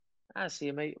 yeah. I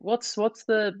see, mate. What's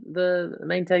the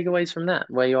main takeaways from that,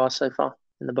 where you are so far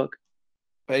in the book?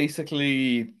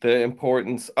 basically the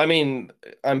importance. I mean,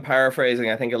 I'm paraphrasing.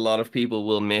 I think a lot of people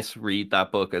will misread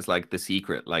that book as like The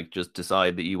Secret, like just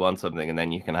decide that you want something and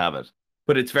then you can have it.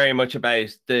 But it's very much about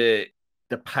the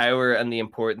power and the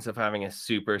importance of having a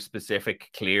super specific,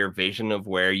 clear vision of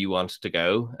where you want to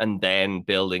go, and then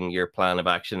building your plan of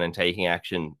action and taking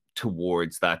action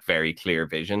towards that very clear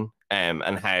vision.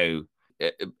 And how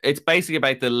it's basically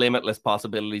about the limitless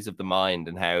possibilities of the mind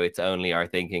and how it's only our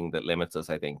thinking that limits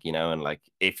us, I think, and like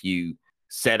if you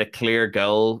set a clear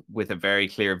goal with a very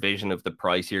clear vision of the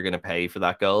price you're going to pay for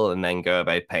that goal and then go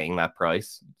about paying that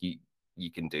price,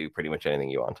 you can do pretty much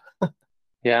anything you want.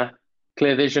 Yeah.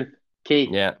 Clear vision. Key.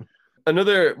 Yeah.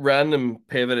 Another random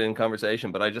pivot in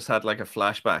conversation, but I just had like a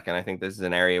flashback, and I think this is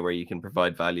an area where you can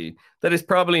provide value that is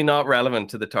probably not relevant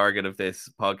to the target of this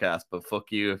podcast, but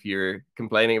fuck you if you're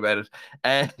complaining about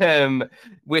it.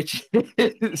 Which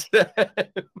is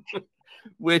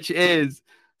which is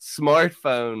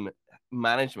smartphone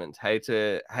management, how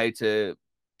to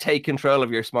take control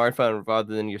of your smartphone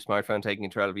rather than your smartphone taking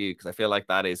control of you, because I feel like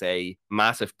that is a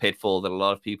massive pitfall that a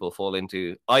lot of people fall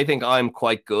into. I think I'm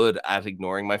quite good at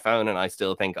ignoring my phone, and I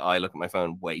still think I look at my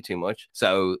phone way too much.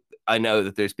 So I know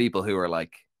that there's people who are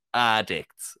like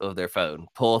addicts of their phone.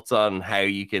 Thoughts on how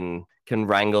you can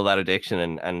wrangle that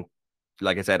addiction and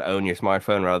like I said, own your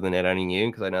smartphone rather than it owning you,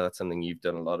 because I know that's something you've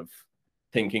done a lot of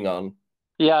thinking on.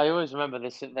 Yeah, I always remember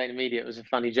this at VaynerMedia. It was a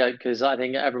funny joke because I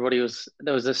think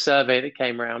there was a survey that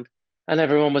came around and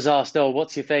everyone was asked, oh,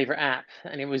 what's your favorite app?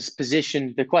 And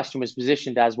the question was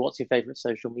positioned as, what's your favorite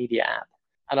social media app?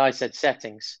 And I said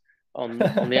settings on the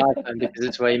iPhone because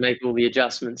it's where you make all the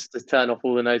adjustments to turn off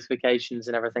all the notifications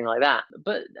and everything like that.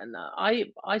 But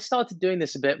I started doing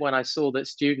this a bit when I saw that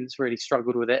students really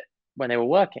struggled with it when they were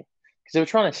working because they were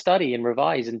trying to study and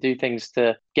revise and do things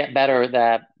to get better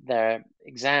at their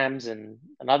exams and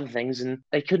other things, and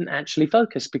they couldn't actually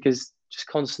focus because just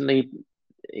constantly,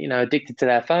 addicted to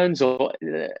their phones or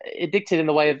addicted in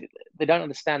the way of they don't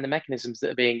understand the mechanisms that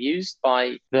are being used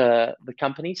by the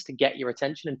companies to get your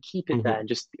attention and keep it there Mm-hmm. and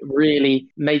just really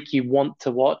make you want to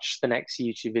watch the next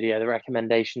YouTube video, the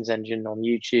recommendations engine on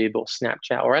YouTube or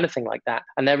Snapchat or anything like that.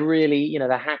 And they're really,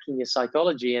 they're hacking your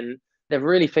psychology and they're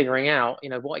really figuring out,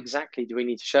 what exactly do we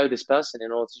need to show this person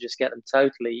in order to just get them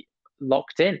totally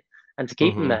locked in and to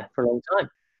keep them Mm-hmm. there for a long time.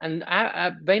 And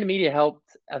VaynerMedia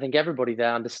helped, I think, everybody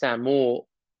there understand more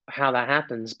how that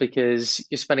happens because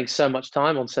you're spending so much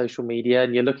time on social media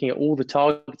and you're looking at all the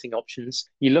targeting options.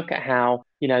 You look at how,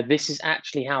 this is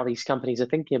actually how these companies are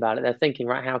thinking about it. They're thinking,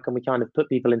 right, how can we kind of put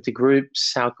people into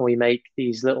groups? How can we make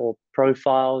these little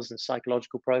profiles and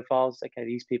psychological profiles? Okay,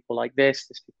 these people like this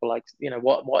people like,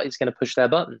 what is going to push their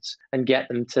buttons and get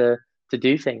them to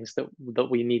do things that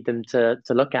we need them to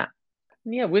look at.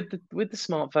 Yeah, with the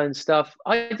smartphone stuff,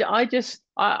 I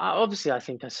obviously I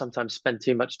think I sometimes spend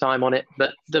too much time on it,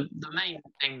 but the main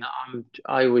thing that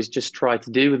I always just try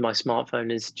to do with my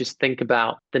smartphone is just think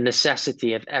about the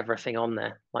necessity of everything on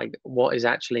there, like what is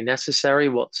actually necessary,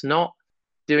 what's not.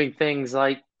 Doing things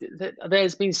like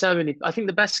there's been so many. I think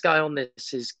the best guy on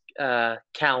this is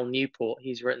Cal Newport.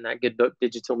 He's written that good book,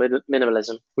 Digital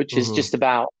Minimalism, which is Mm-hmm. just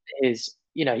about his.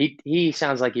 He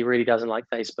sounds like he really doesn't like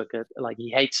Facebook, like he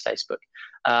hates Facebook.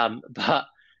 But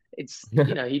it's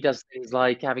he does things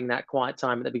like having that quiet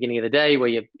time at the beginning of the day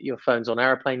where your phone's on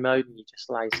airplane mode and you just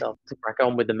allow yourself to crack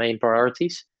on with the main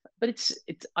priorities. But it's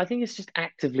I think it's just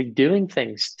actively doing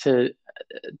things to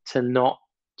not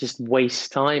just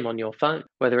waste time on your phone,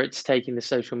 whether it's taking the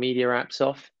social media apps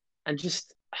off and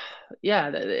just,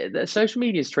 yeah, the social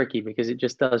media is tricky because it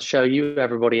just does show you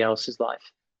everybody else's life.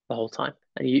 the whole time.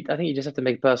 And I think you just have to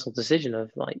make a personal decision of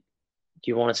like,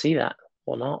 do you want to see that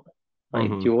or not? Like,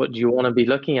 Mm-hmm. do you want to be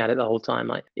looking at it the whole time?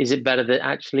 Like, is it better that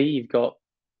actually you've got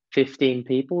 15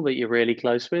 people that you're really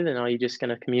close with, and are you just going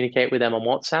to communicate with them on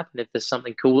WhatsApp? And if there's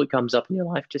something cool that comes up in your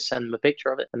life, just send them a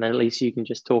picture of it, and then at least you can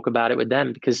just talk about it with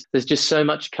them, because there's just so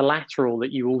much collateral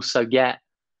that you also get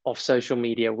off social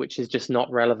media, which is just not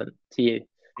relevant to you.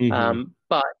 Mm-hmm.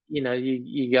 But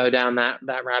you go down that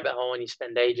rabbit hole and you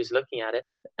spend ages looking at it,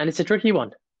 and it's a tricky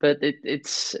one. But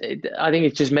I think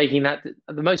it's just making that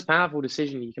the most powerful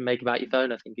decision you can make about your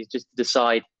phone. I think is just to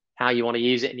decide how you want to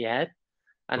use it in your head,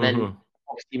 and then Mm-hmm.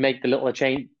 obviously make the little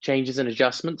changes and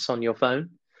adjustments on your phone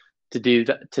to do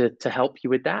that, to help you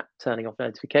with that, turning off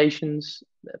notifications,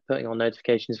 putting on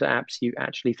notifications for apps you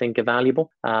actually think are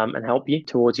valuable, and help you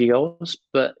towards your goals.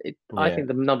 But I Yeah. think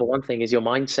the number one thing is your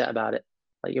mindset about it,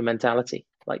 like your mentality.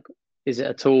 Like, is it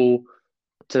a tool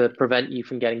to prevent you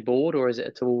from getting bored, or is it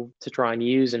a tool to try and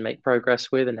use and make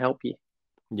progress with and help you?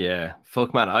 Yeah,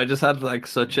 fuck man, I just had like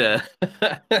such a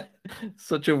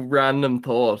such a random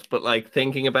thought, but like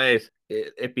thinking about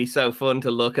it, it'd be so fun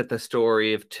to look at the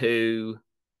story of two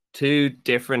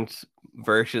different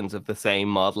versions of the same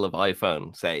model of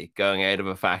iPhone, say, going out of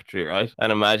a factory, right?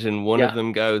 And imagine Yeah, one of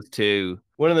them goes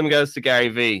to Gary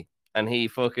V and he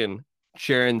fucking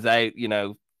churns out,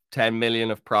 10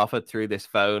 million of profit through this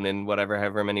phone in whatever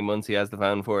however many months he has the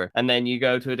phone for. And then you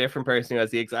go to a different person who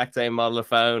has the exact same model of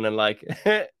phone and like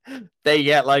they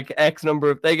get like X number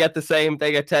of they get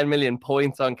 10 million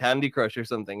points on Candy Crush or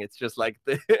something. It's just like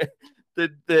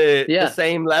the yeah.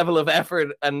 same level of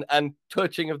effort and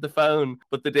touching of the phone,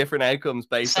 but the different outcomes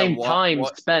based on Same time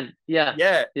what spent. Yeah,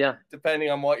 yeah, yeah, depending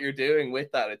on what you're doing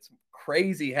with that. It's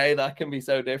crazy how that can be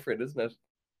so different, isn't it?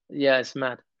 yeah. It's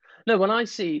mad. No, when I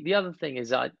see the other thing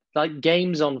is I like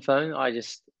games on phone. I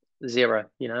just zero.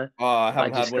 Oh, I I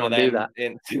haven't had just one of can't do them that.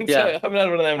 in since I Yeah, haven't had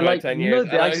one of them in and about like 10 years.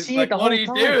 no, And I I was see it like, the what are whole you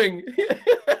time. doing?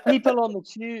 People on the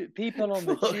tube,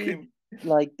 Fucking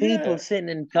like people yeah. sitting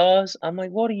in cars. I'm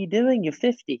like, what are you doing? You're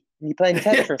 50 and you're playing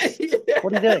Tetris.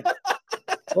 What are you Yeah. doing?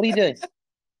 What are you doing?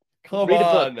 Come Read a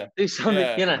book. on. Do something.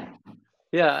 Yeah.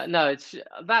 Yeah. No, it's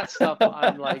that stuff.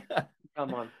 I'm like,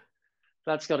 come on,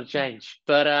 that's got to change.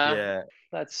 But Yeah.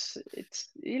 it's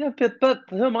but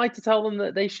who am I to tell them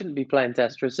that they shouldn't be playing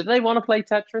Tetris? If they want to play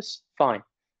Tetris, fine.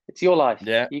 It's your life.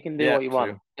 Yeah. You can do Yeah. what you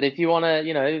want. True. But if you want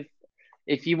to,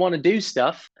 if you want to do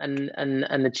stuff and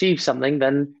achieve something,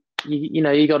 then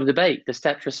you got to debate. Does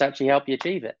Tetris actually help you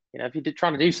achieve it? If you're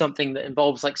trying to do something that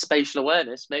involves like spatial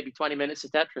awareness, maybe 20 minutes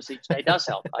of Tetris each day does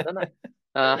help. I don't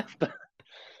know. But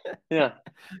yeah,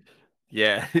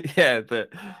 Yeah. Yeah.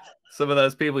 Some of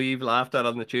those people you've laughed at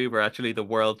on the tube are actually the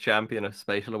world champion of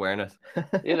spatial awareness.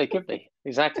 yeah, they could be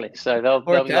exactly. So they'll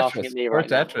Or they'll be laughing at Tetris. me Or right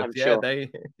now, Tetris. I'm Yeah, sure.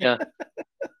 they Yeah,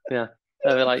 yeah.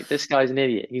 They'll be like, this guy's an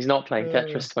idiot. He's not playing uh,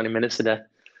 Tetris 20 minutes a day.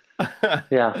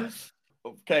 Yeah.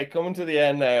 Okay, coming to the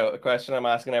end now, a question I'm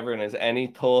asking everyone is any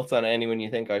thoughts on anyone you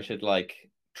think I should like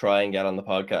try and get on the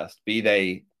podcast? Be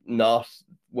they not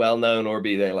well known or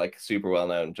be they like super well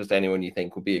known? Just anyone you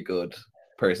think would be a good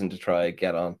person to try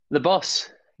get on. The boss,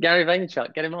 Gary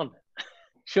Vaynerchuk, get him on.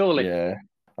 Surely. Yeah.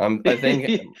 I think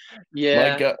my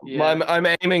Yeah, go yeah.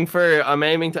 I'm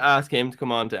aiming to ask him to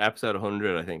come on to episode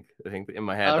 100, I think in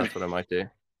my head Oh, that's what I might do.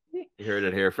 You heard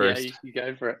it here yeah, first. you should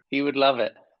go for it. He would love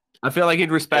it. I feel like he'd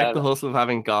respect Yeah, the hustle of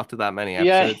having got to that many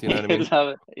yeah, episodes, you know he what I mean? would love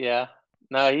it. Yeah.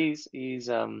 No, he's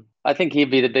I think he'd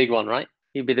be the big one, right?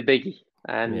 He'd be the biggie.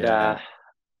 And Yeah.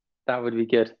 that would be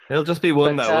good. It'll just be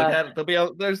one But though. We'll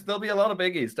get there'll be a lot of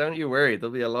biggies. Don't you worry.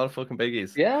 There'll be a lot of fucking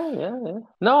biggies. yeah, yeah, yeah.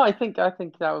 No, I think that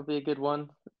would be a good one.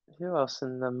 Who else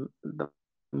in the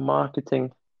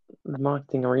marketing the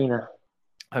marketing arena?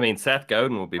 I mean, Seth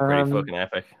Godin would be pretty Um, fucking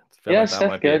epic. I feel yeah, like that Seth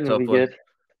might be a Godin would tough be one. good.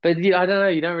 But I don't know.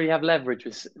 You don't really have leverage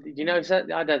with. Do you know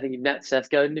Seth? I don't think you've met Seth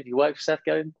Godin. If you work for Seth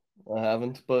Godin, I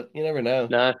haven't, but you never know.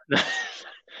 no,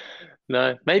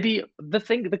 no. Maybe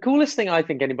the coolest thing I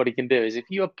think anybody can do is if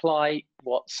you apply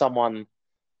what someone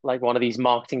like one of these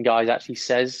marketing guys actually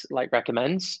says, like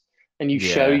recommends, and you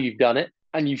show Yeah. you've done it,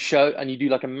 and you do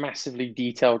like a massively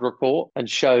detailed report and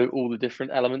show all the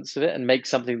different elements of it, and make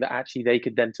something that actually they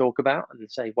could then talk about and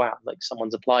say, wow, like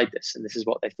someone's applied this, and this is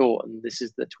what they thought, and this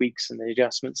is the tweaks and the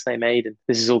adjustments they made, and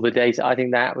this is all the data. I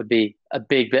think that would be a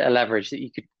big bit of leverage that you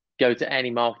could go to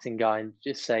any marketing guy and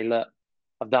just say, look,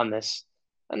 I've done this.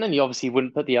 And then you obviously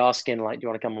wouldn't put the ask in like, do you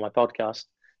want to come on my podcast?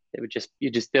 It would just you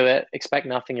just do it, expect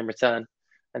nothing in return.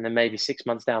 And then maybe 6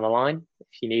 months down the line, if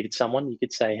you needed someone, you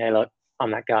could say, hey, look,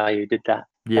 I'm that guy who did Yeah.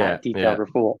 that detailed Yeah.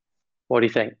 report. What do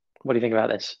you think? What do you think about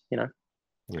this? Yeah,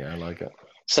 I like it.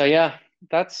 So yeah,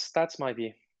 that's my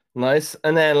view. Nice.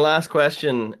 And then last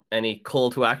question, any call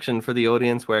to action for the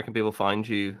audience? Where can people find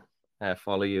you,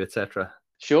 follow you, etc.?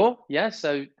 Sure. Yeah.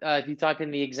 So if you type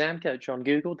in the exam coach on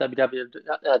Google,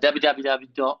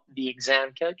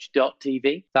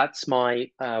 www.theexamcoach.tv, that's my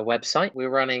website. We're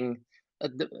running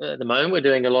at the moment, we're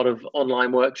doing a lot of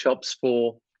online workshops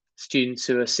for students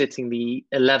who are sitting the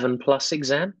 11 plus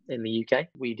exam in the UK.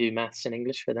 We do maths and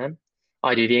English for them.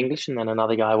 I do the English, and then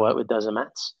another guy I work with does the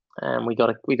maths. And we got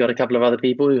a couple of other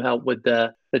people who help with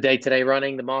the day-to-day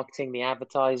running, the marketing, the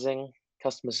advertising,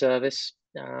 customer service.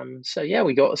 So yeah,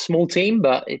 we got a small team,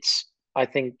 but I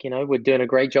think we're doing a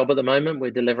great job at the moment.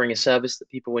 We're delivering a service that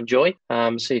people enjoy.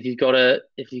 So if you've got a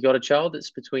child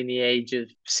that's between the age of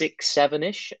 6,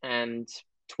 7-ish and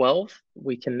 12,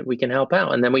 we can help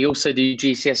out. And then we also do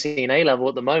GCSE and A level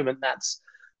at the moment. That's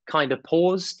kind of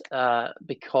paused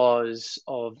because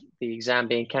of the exam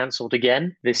being cancelled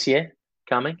again this year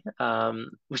coming,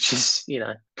 which is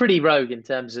pretty rogue in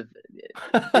terms of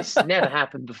this never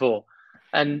happened before,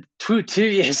 and two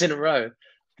years in a row,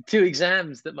 the two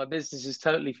exams that my business is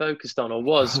totally focused on, or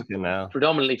was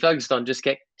predominantly focused on, just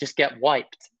get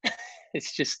wiped.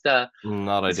 It's just Not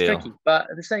it's ideal. tricky, but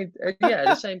at the same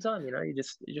time, you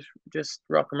just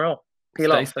rock and roll,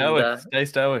 peel Stay off, stoic. and Stay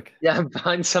stoic. yeah,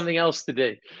 find something else to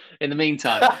do in the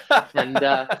meantime. And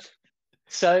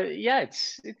so yeah,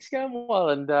 it's going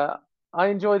well, and I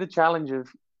enjoy the challenge of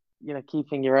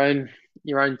keeping your own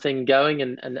thing going,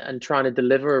 and trying to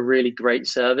deliver a really great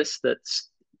service that's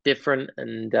different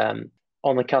and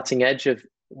on the cutting edge of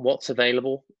what's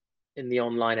available in the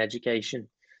online education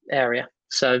area.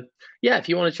 So yeah, if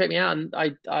you want to check me out, and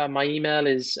my email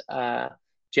is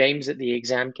James at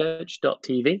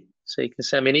theexamcoach.tv. So you can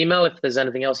send me an email if there's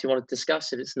anything else you want to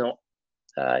discuss. If it's not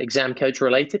exam coach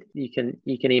related, you can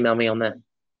email me on there.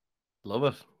 Love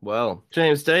it. Well,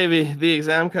 James Davey, the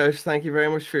exam coach, thank you very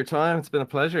much for your time. It's been a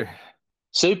pleasure.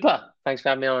 Super. Thanks for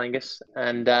having me on, Aengus,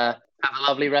 and have a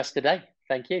lovely rest of the day.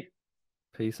 Thank you.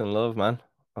 Peace and love, man.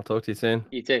 I'll talk to you soon.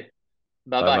 You too.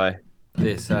 Bye Bye bye. bye.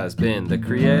 This has been the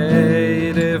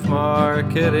Creative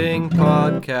Marketing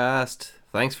Podcast.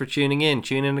 Thanks for tuning in.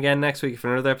 Tune in again next week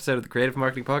for another episode of the Creative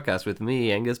Marketing Podcast with me,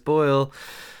 Aengus Boyle.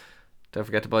 Don't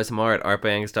forget to buy some art,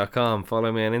 artbyaengus.com.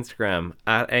 Follow me on Instagram,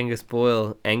 at Aengus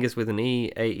Boyle, Aengus with an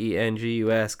E,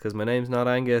 Aengus, because my name's not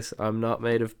Angus. I'm not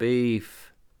made of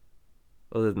beef.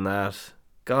 Other than that,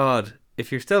 God,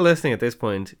 if you're still listening at this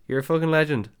point, you're a fucking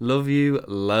legend. Love you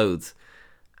loads.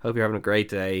 Hope you're having a great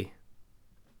day.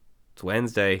 It's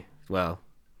Wednesday. Well,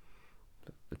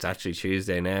 it's actually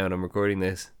Tuesday now and I'm recording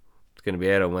this. It's going to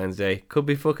be out on Wednesday. Could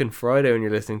be fucking Friday when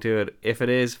you're listening to it. If it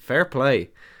is, fair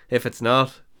play. If it's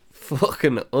not,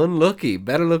 fucking unlucky.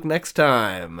 Better luck next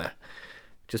time.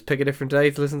 Just pick a different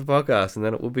day to listen to the podcast and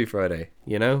then it will be Friday.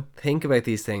 Think about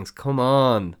these things. Come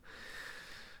on.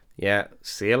 Yeah,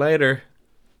 see you later.